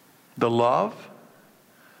 The love.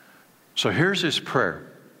 So here's his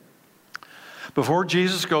prayer. Before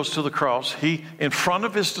Jesus goes to the cross, he, in front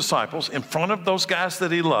of his disciples, in front of those guys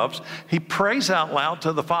that he loves, he prays out loud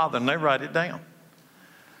to the Father, and they write it down.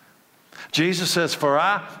 Jesus says, for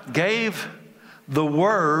I gave them the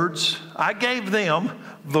words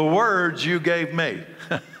you gave me.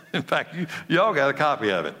 In fact, y'all got a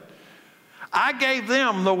copy of it. I gave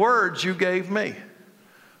them the words you gave me,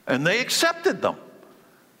 and they accepted them.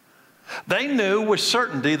 They knew with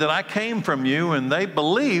certainty that I came from you, and they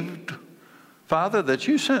believed, Father, that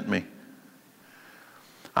you sent me.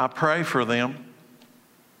 I pray for them.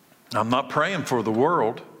 I'm not praying for the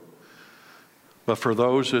world, but for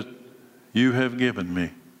those that you have given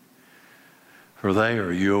me, for they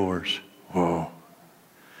are yours. Whoa.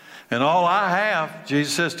 And all I have,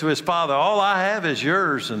 Jesus says to his Father, all I have is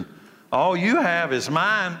yours, and all you have is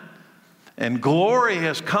mine. And glory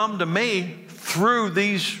has come to me through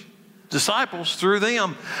these disciples, through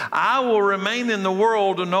them. I will remain in the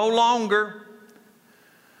world no longer,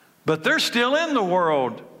 but they're still in the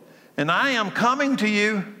world, and I am coming to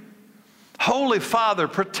you. Holy Father,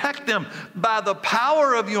 protect them by the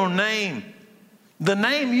power of your name. The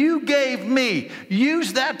name you gave me,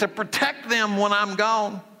 use that to protect them when I'm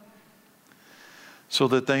gone, so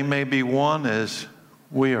that they may be one as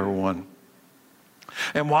we are one.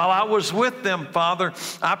 And while I was with them, Father,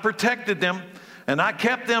 I protected them, and I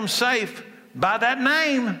kept them safe by that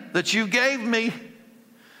name that you gave me.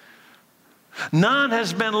 None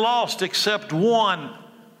has been lost except one,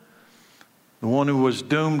 the one who was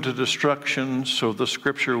doomed to destruction so the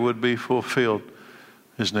scripture would be fulfilled.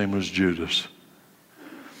 His name was Judas.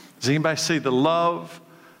 Does anybody see the love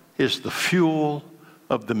is the fuel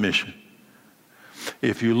of the mission?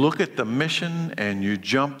 If you look at the mission and you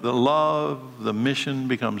jump the love, the mission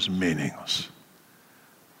becomes meaningless.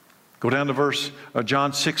 Go down to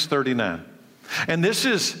John 6:39. And this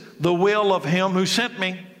is the will of him who sent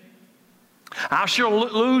me. I shall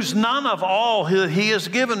lose none of all he has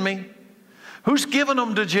given me. Who's given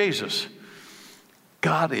them to Jesus?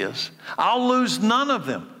 God is. I'll lose none of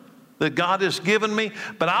them that God has given me,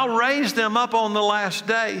 but I'll raise them up on the last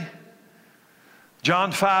day.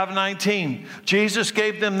 John 5:19, Jesus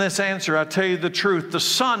gave them this answer. I tell you the truth, the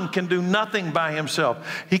Son can do nothing by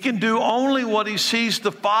himself. He can do only what he sees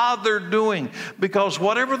the Father doing, because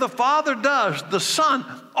whatever the Father does, the Son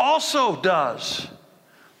also does.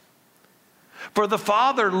 For the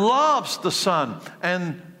Father loves the Son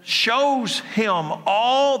and shows him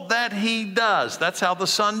all that he does. That's how the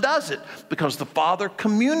Son does it, because the Father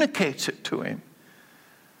communicates it to him.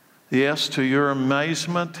 Yes, to your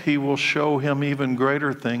amazement, he will show him even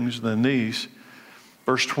greater things than these.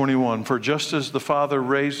 Verse 21, for just as the Father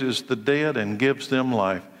raises the dead and gives them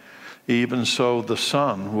life, even so the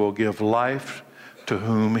Son will give life to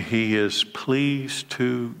whom he is pleased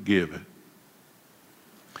to give it.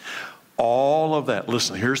 All of that,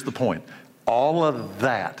 listen, here's the point. All of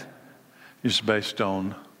that is based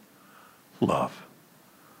on love.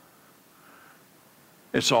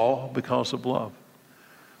 It's all because of love.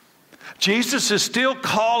 Jesus is still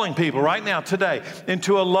calling people right now, today,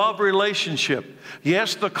 into a love relationship.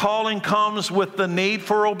 Yes, the calling comes with the need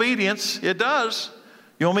for obedience. It does.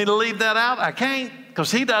 You want me to leave that out? I can't,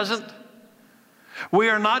 because he doesn't. We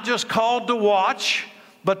are not just called to watch,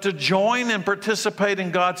 but to join and participate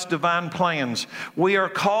in God's divine plans. We are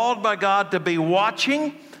called by God to be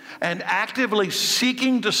watching and actively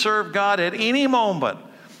seeking to serve God at any moment.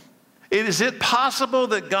 Is it possible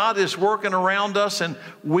that God is working around us and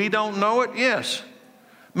we don't know it? Yes.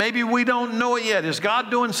 Maybe we don't know it yet. Is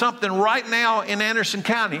God doing something right now in Anderson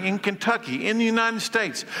County, in Kentucky, in the United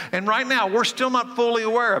States? And right now, we're still not fully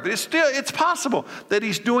aware of it. It's possible that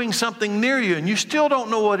he's doing something near you and you still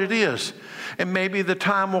don't know what it is. And maybe the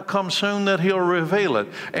time will come soon that he'll reveal it.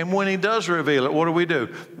 And when he does reveal it, what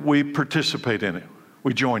do? We participate in it.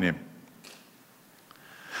 We join him.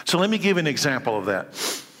 So let me give an example of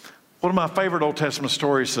that. One of my favorite Old Testament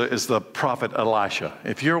stories is the prophet Elisha.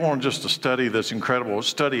 If you want just a study that's incredible,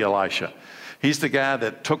 study Elisha. He's the guy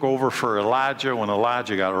that took over for Elijah when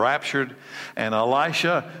Elijah got raptured. And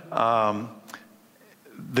Elisha,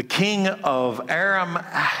 the king of Aram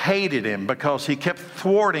hated him because he kept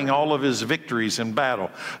thwarting all of his victories in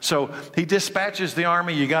battle. So he dispatches the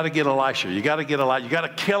army, you got to get Elisha, you got to get Elisha, you got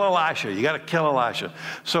to kill Elisha, you got to kill Elisha.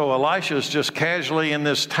 So Elisha is just casually in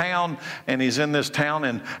this town, and he's in this town,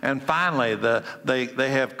 and finally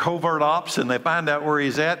they have covert ops, and they find out where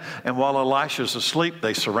he's at, and while Elisha's asleep,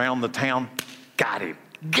 they surround the town. Got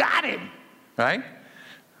him, right?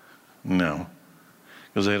 No.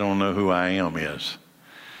 because they don't know who I am is.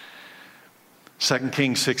 2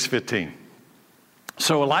 Kings 6:15.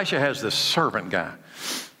 So Elisha has this servant guy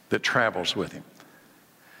that travels with him.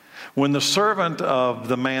 When the servant of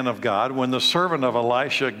the man of God, when the servant of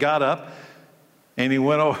Elisha got up and he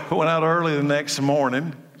went out early the next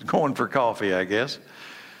morning, going for coffee, I guess,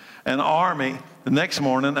 the next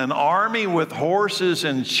morning, an army with horses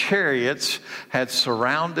and chariots had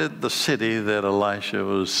surrounded the city that Elisha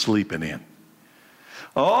was sleeping in.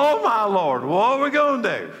 Oh, my Lord, what are we going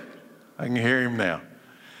to do? I can hear him now.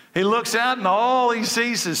 He looks out and all he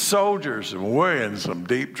sees is soldiers, and we're in some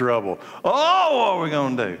deep trouble. Oh, what are we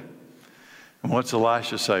going to do? And what's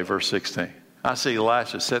Elisha say, verse 16? I see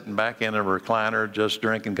Elisha sitting back in a recliner just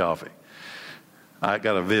drinking coffee. I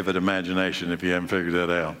got a vivid imagination if you haven't figured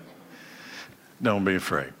that out. Don't be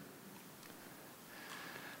afraid.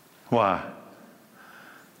 Why?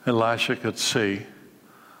 Elisha could see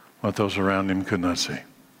what those around him could not see.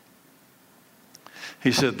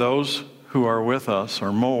 He said, those who are with us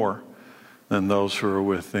are more than those who are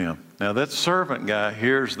with them. Now that servant guy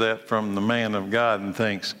hears that from the man of God and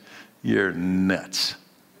thinks, you're nuts.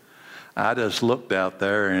 I just looked out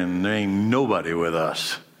there and there ain't nobody with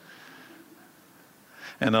us.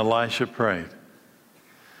 And Elisha prayed,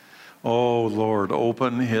 oh Lord,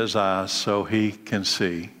 open his eyes so he can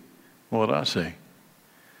see what I see.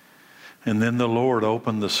 And then the Lord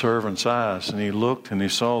opened the servant's eyes, and he looked and he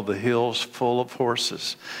saw the hills full of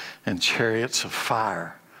horses and chariots of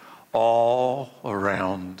fire all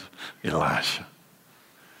around Elisha.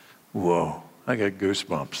 Whoa, I got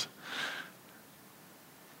goosebumps.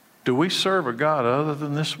 Do we serve a God other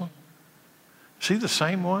than this one? Is he the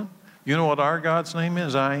same one? You know what our God's name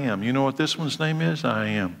is? I am. You know what this one's name is? I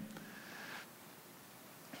am.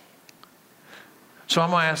 So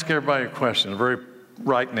I'm going to ask everybody a question, a very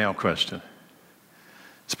right now question,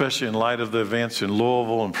 especially in light of the events in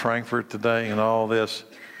Louisville and Frankfurt today and all this.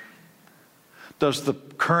 Does the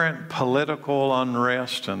current political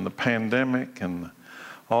unrest and the pandemic and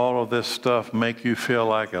all of this stuff make you feel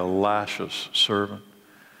like Elisha's servant?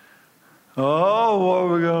 Oh, what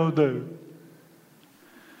are we going to do?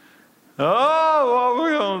 Oh, what are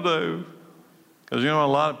we going to do? Because you know, a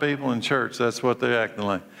lot of people in church, that's what they're acting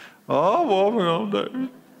like. Oh, what are we going to do?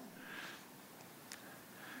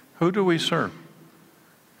 Who do we serve?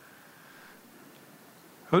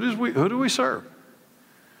 Who do we serve?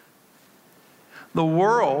 The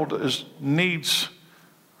world needs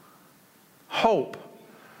hope.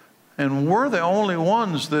 And we're the only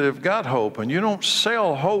ones that have got hope. And you don't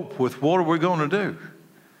sell hope with what are we going to do?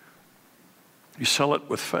 You sell it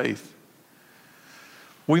with faith.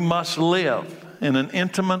 We must live in an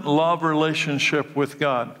intimate love relationship with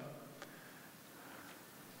God.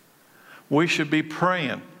 We should be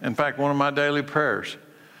praying. In fact, one of my daily prayers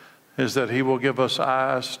is that he will give us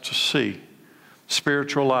eyes to see,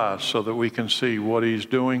 spiritual eyes, so that we can see what he's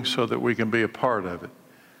doing, so that we can be a part of it.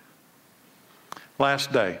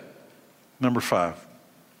 Last day, number 5.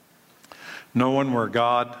 Knowing where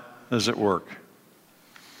God is at work.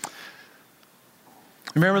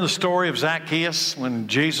 Remember the story of Zacchaeus when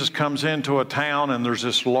Jesus comes into a town and there's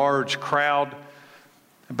this large crowd?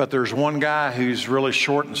 But there's one guy who's really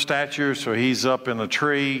short in stature, so he's up in a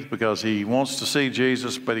tree because he wants to see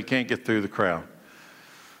Jesus, but he can't get through the crowd.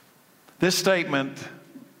 This statement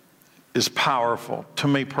is powerful to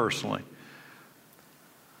me personally.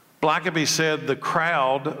 Blackaby said the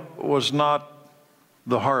crowd was not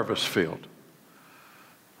the harvest field.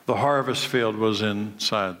 The harvest field was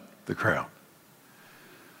inside the crowd.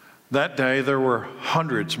 That day, there were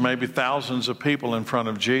hundreds, maybe thousands of people in front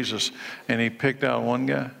of Jesus, and he picked out one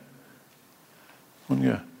guy. One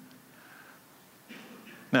guy.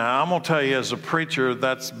 Now, I'm going to tell you, as a preacher,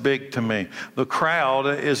 that's big to me. The crowd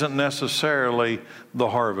isn't necessarily the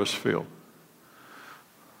harvest field.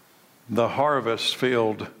 The harvest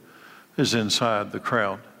field is inside the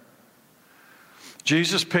crowd.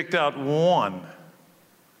 Jesus picked out one.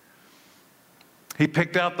 He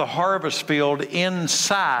picked out the harvest field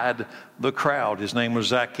inside the crowd. His name was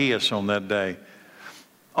Zacchaeus on that day.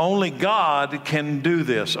 Only God can do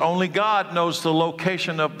this. Only God knows the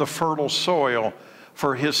location of the fertile soil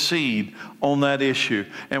for his seed on that issue.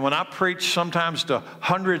 And when I preach sometimes to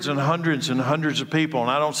hundreds and hundreds and hundreds of people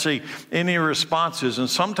and I don't see any responses, and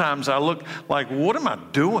sometimes I look like, what am I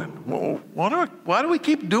doing? Why do we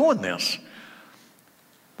keep doing this?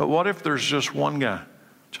 But what if there's just one guy,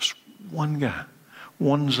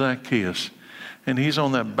 one Zacchaeus, and he's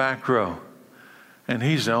on that back row, and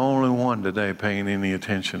he's the only one today paying any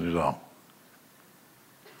attention at all?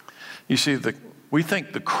 You see, we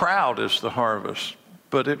think the crowd is the harvest,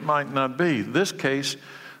 but it might not be. In this case,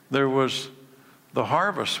 there was the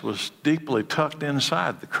harvest was deeply tucked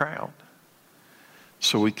inside the crowd.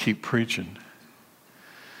 So we keep preaching.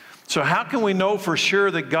 So how can we know for sure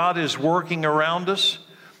that God is working around us?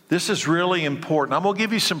 This is really important. I'm going to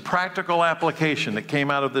give you some practical application that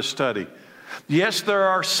came out of this study. Yes, there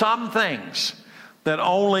are some things that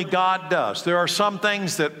only God does. There are some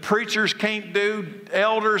things that preachers can't do,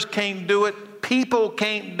 elders can't do it, people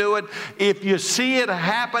can't do it. If you see it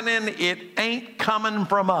happening, it ain't coming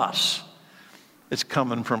from us. It's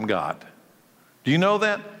coming from God. Do you know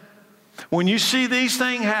that? When you see these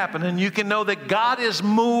things happening, you can know that God is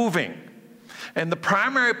moving. And the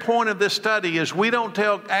primary point of this study is we don't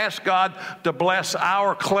ask God to bless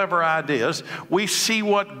our clever ideas. We see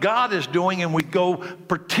what God is doing and we go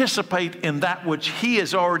participate in that which He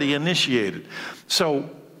has already initiated. So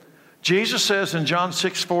Jesus says in John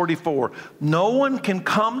 6:44, no one can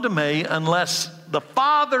come to me unless the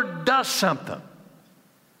Father does something.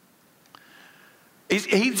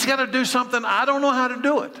 He's got to do something. I don't know how to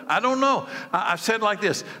do it. I don't know. I said like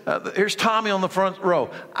this. Here's Tommy on the front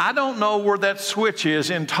row. I don't know where that switch is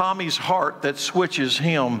in Tommy's heart that switches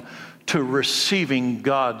him to receiving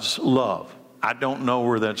God's love. I don't know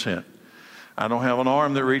where that's at. I don't have an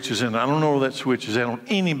arm that reaches in. I don't know where that switch is at on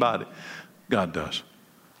anybody. God does.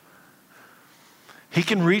 He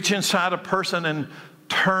can reach inside a person and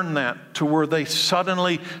turn that to where they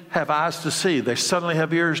suddenly have eyes to see. They suddenly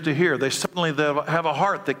have ears to hear. They suddenly have a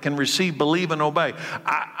heart that can receive, believe, and obey.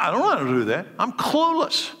 I don't know how to do that. I'm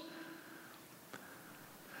clueless.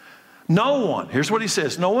 No one, here's what he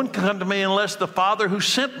says, no one can come to me unless the Father who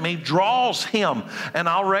sent me draws him, and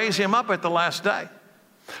I'll raise him up at the last day.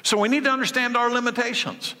 So we need to understand our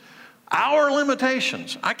limitations. Our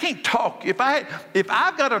limitations. I can't talk. If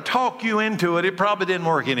I've got to talk you into it, it probably didn't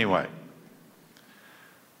work anyway.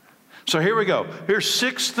 So here we go. Here's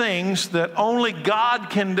 6 things that only God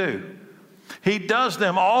can do. He does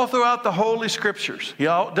them all throughout the Holy Scriptures. He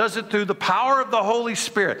does it through the power of the Holy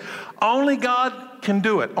Spirit. Only God can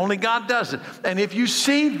do it. Only God does it. And if you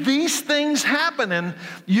see these things happening,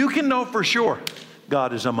 you can know for sure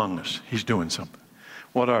God is among us. He's doing something.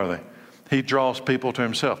 What are they? He draws people to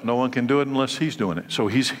Himself. No one can do it unless He's doing it. So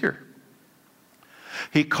He's here.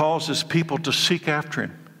 He causes people to seek after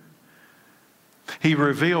Him. He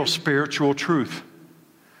reveals spiritual truth.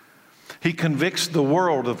 He convicts the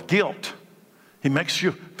world of guilt. He makes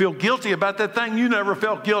you feel guilty about that thing you never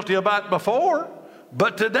felt guilty about before.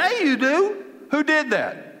 But today you do. Who did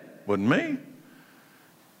that? Wasn't me.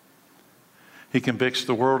 He convicts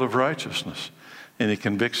the world of righteousness. And He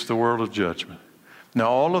convicts the world of judgment. Now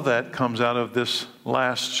all of that comes out of this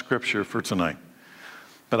last scripture for tonight.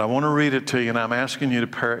 But I want to read it to you, and I'm asking you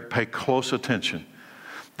to pay close attention.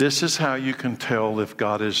 This is how you can tell if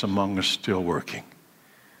God is among us still working.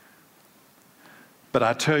 But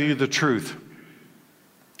I tell you the truth.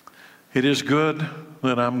 It is good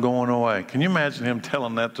that I'm going away. Can you imagine him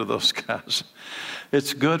telling that to those guys?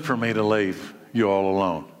 It's good for me to leave you all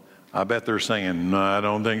alone. I bet they're saying, no, I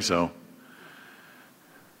don't think so.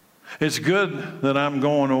 It's good that I'm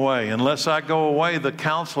going away. Unless I go away, the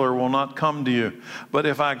counselor will not come to you. But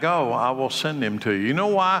if I go, I will send him to you. You know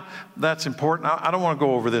why that's important? I don't want to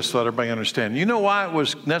go over this so that everybody understands. You know why it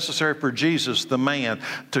was necessary for Jesus, the man,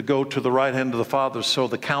 to go to the right hand of the Father so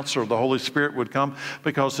the counselor of the Holy Spirit would come?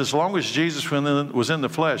 Because as long as Jesus was in the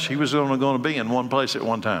flesh, he was only going to be in one place at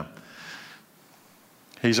one time.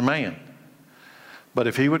 He's a man. But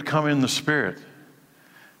if he would come in the Spirit,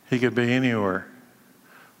 he could be anywhere.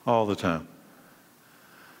 All the time.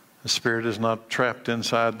 The Spirit is not trapped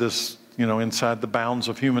inside this, inside the bounds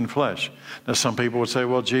of human flesh. Now, some people would say,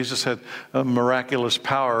 well, Jesus had a miraculous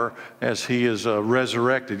power as he is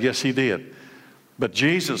resurrected. Yes, he did. But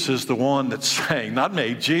Jesus is the one that's saying, not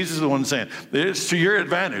me, Jesus is the one saying, it's to your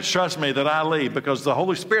advantage, trust me, that I leave, because the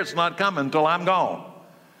Holy Spirit's not coming until I'm gone.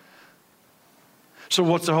 So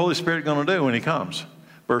what's the Holy Spirit going to do when he comes?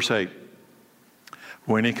 Verse 8.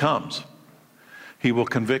 When he comes, he will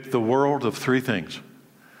convict the world of 3 things.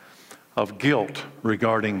 Of guilt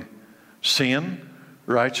regarding sin,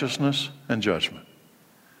 righteousness, and judgment.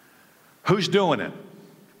 Who's doing it?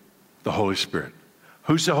 The Holy Spirit.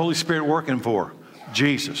 Who's the Holy Spirit working for?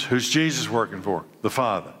 Jesus. Who's Jesus working for? The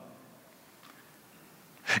Father.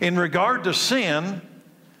 In regard to sin,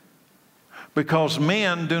 because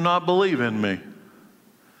men do not believe in me.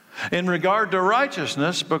 In regard to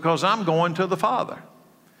righteousness, because I'm going to the Father,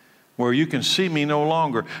 where you can see me no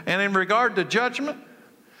longer. And in regard to judgment,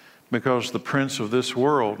 because the prince of this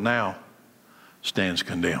world now stands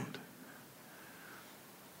condemned.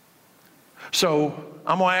 So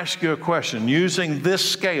I'm going to ask you a question. Using this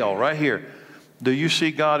scale right here, do you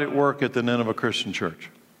see God at work at the Nineveh Christian Church?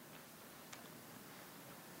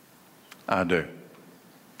 I do.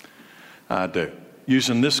 I do.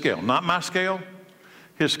 Using this scale, not my scale,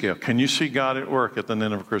 his scale. Can you see God at work at the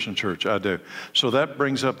Nineveh Christian Church? I do. So that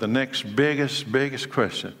brings up the next biggest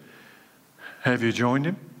question. Have you joined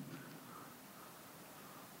him?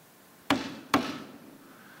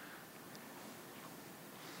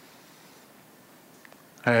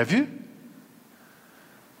 Have you?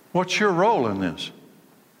 What's your role in this?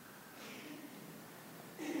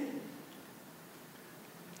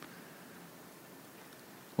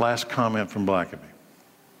 Last comment from Blackaby.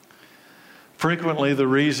 Frequently, the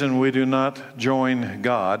reason we do not join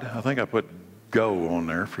God, I think I put go on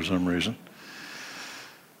there for some reason.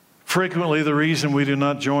 Frequently, the reason we do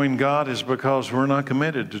not join God is because we're not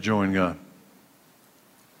committed to join God.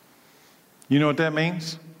 You know what that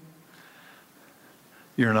means?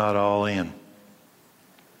 You're not all in.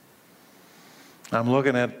 I'm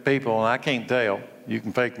looking at people, and I can't tell. You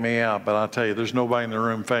can fake me out, but I'll tell you, there's nobody in the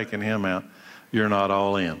room faking him out. You're not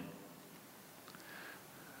all in.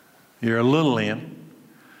 You're a little in,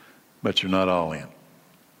 but you're not all in.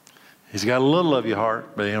 He's got a little of your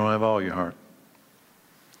heart, but he don't have all your heart.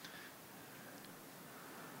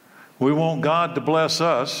 We want God to bless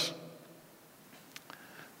us,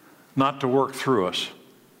 not to work through us.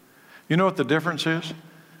 You know what the difference is?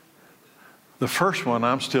 The first one,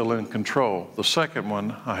 I'm still in control. The second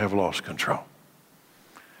one, I have lost control.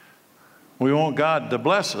 We want God to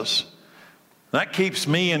bless us. That keeps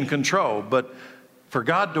me in control. But for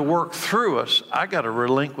God to work through us, I got to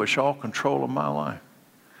relinquish all control of my life.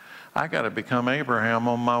 I got to become Abraham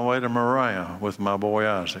on my way to Moriah with my boy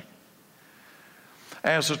Isaac.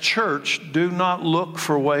 As a church, do not look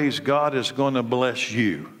for ways God is going to bless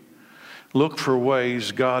you. Look for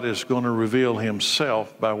ways God is going to reveal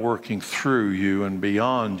himself by working through you and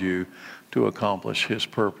beyond you to accomplish his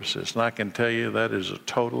purposes. And I can tell you that is a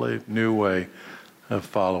totally new way of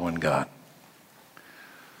following God.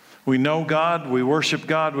 We know God, we worship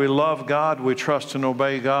God, we love God, we trust and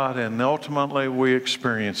obey God, and ultimately we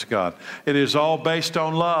experience God. It is all based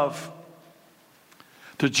on love.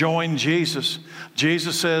 To join Jesus.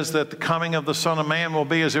 Jesus says that the coming of the Son of Man will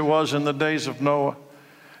be as it was in the days of Noah.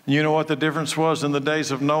 And you know what the difference was? In the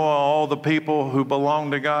days of Noah, all the people who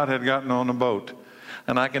belonged to God had gotten on a boat.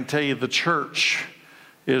 And I can tell you the church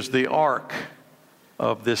is the ark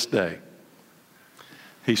of this day.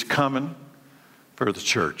 He's coming for the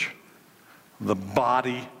church. The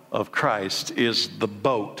body of Christ is the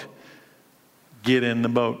boat. Get in the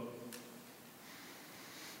boat.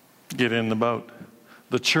 Get in the boat.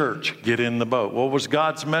 The church, get in the boat. What was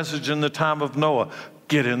God's message in the time of Noah?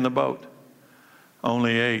 Get in the boat.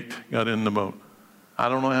 Only 8 got in the boat. I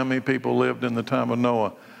don't know how many people lived in the time of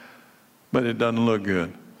Noah, but it doesn't look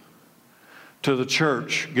good. To the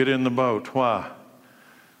church, get in the boat. Why?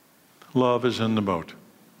 Love is in the boat.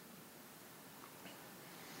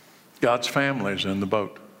 God's family is in the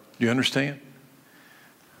boat. Do you understand?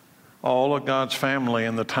 All of God's family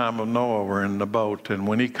in the time of Noah were in the boat. And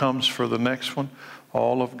when he comes for the next one,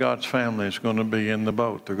 all of God's family is going to be in the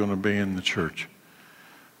boat. They're going to be in the church.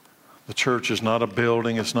 The church is not a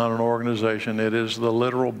building. It's not an organization. It is the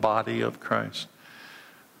literal body of Christ.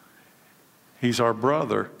 He's our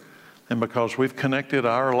brother. And because we've connected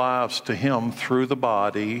our lives to him through the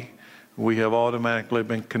body, we have automatically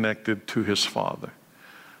been connected to his Father.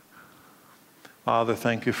 Father,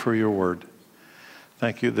 thank you for your word.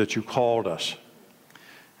 Thank you that you called us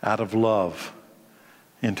out of love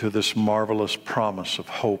into this marvelous promise of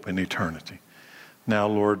hope and eternity. Now,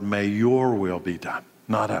 Lord, may your will be done,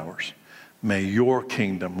 not ours. May your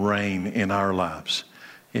kingdom reign in our lives.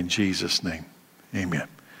 In Jesus' name, amen.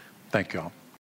 Thank you all.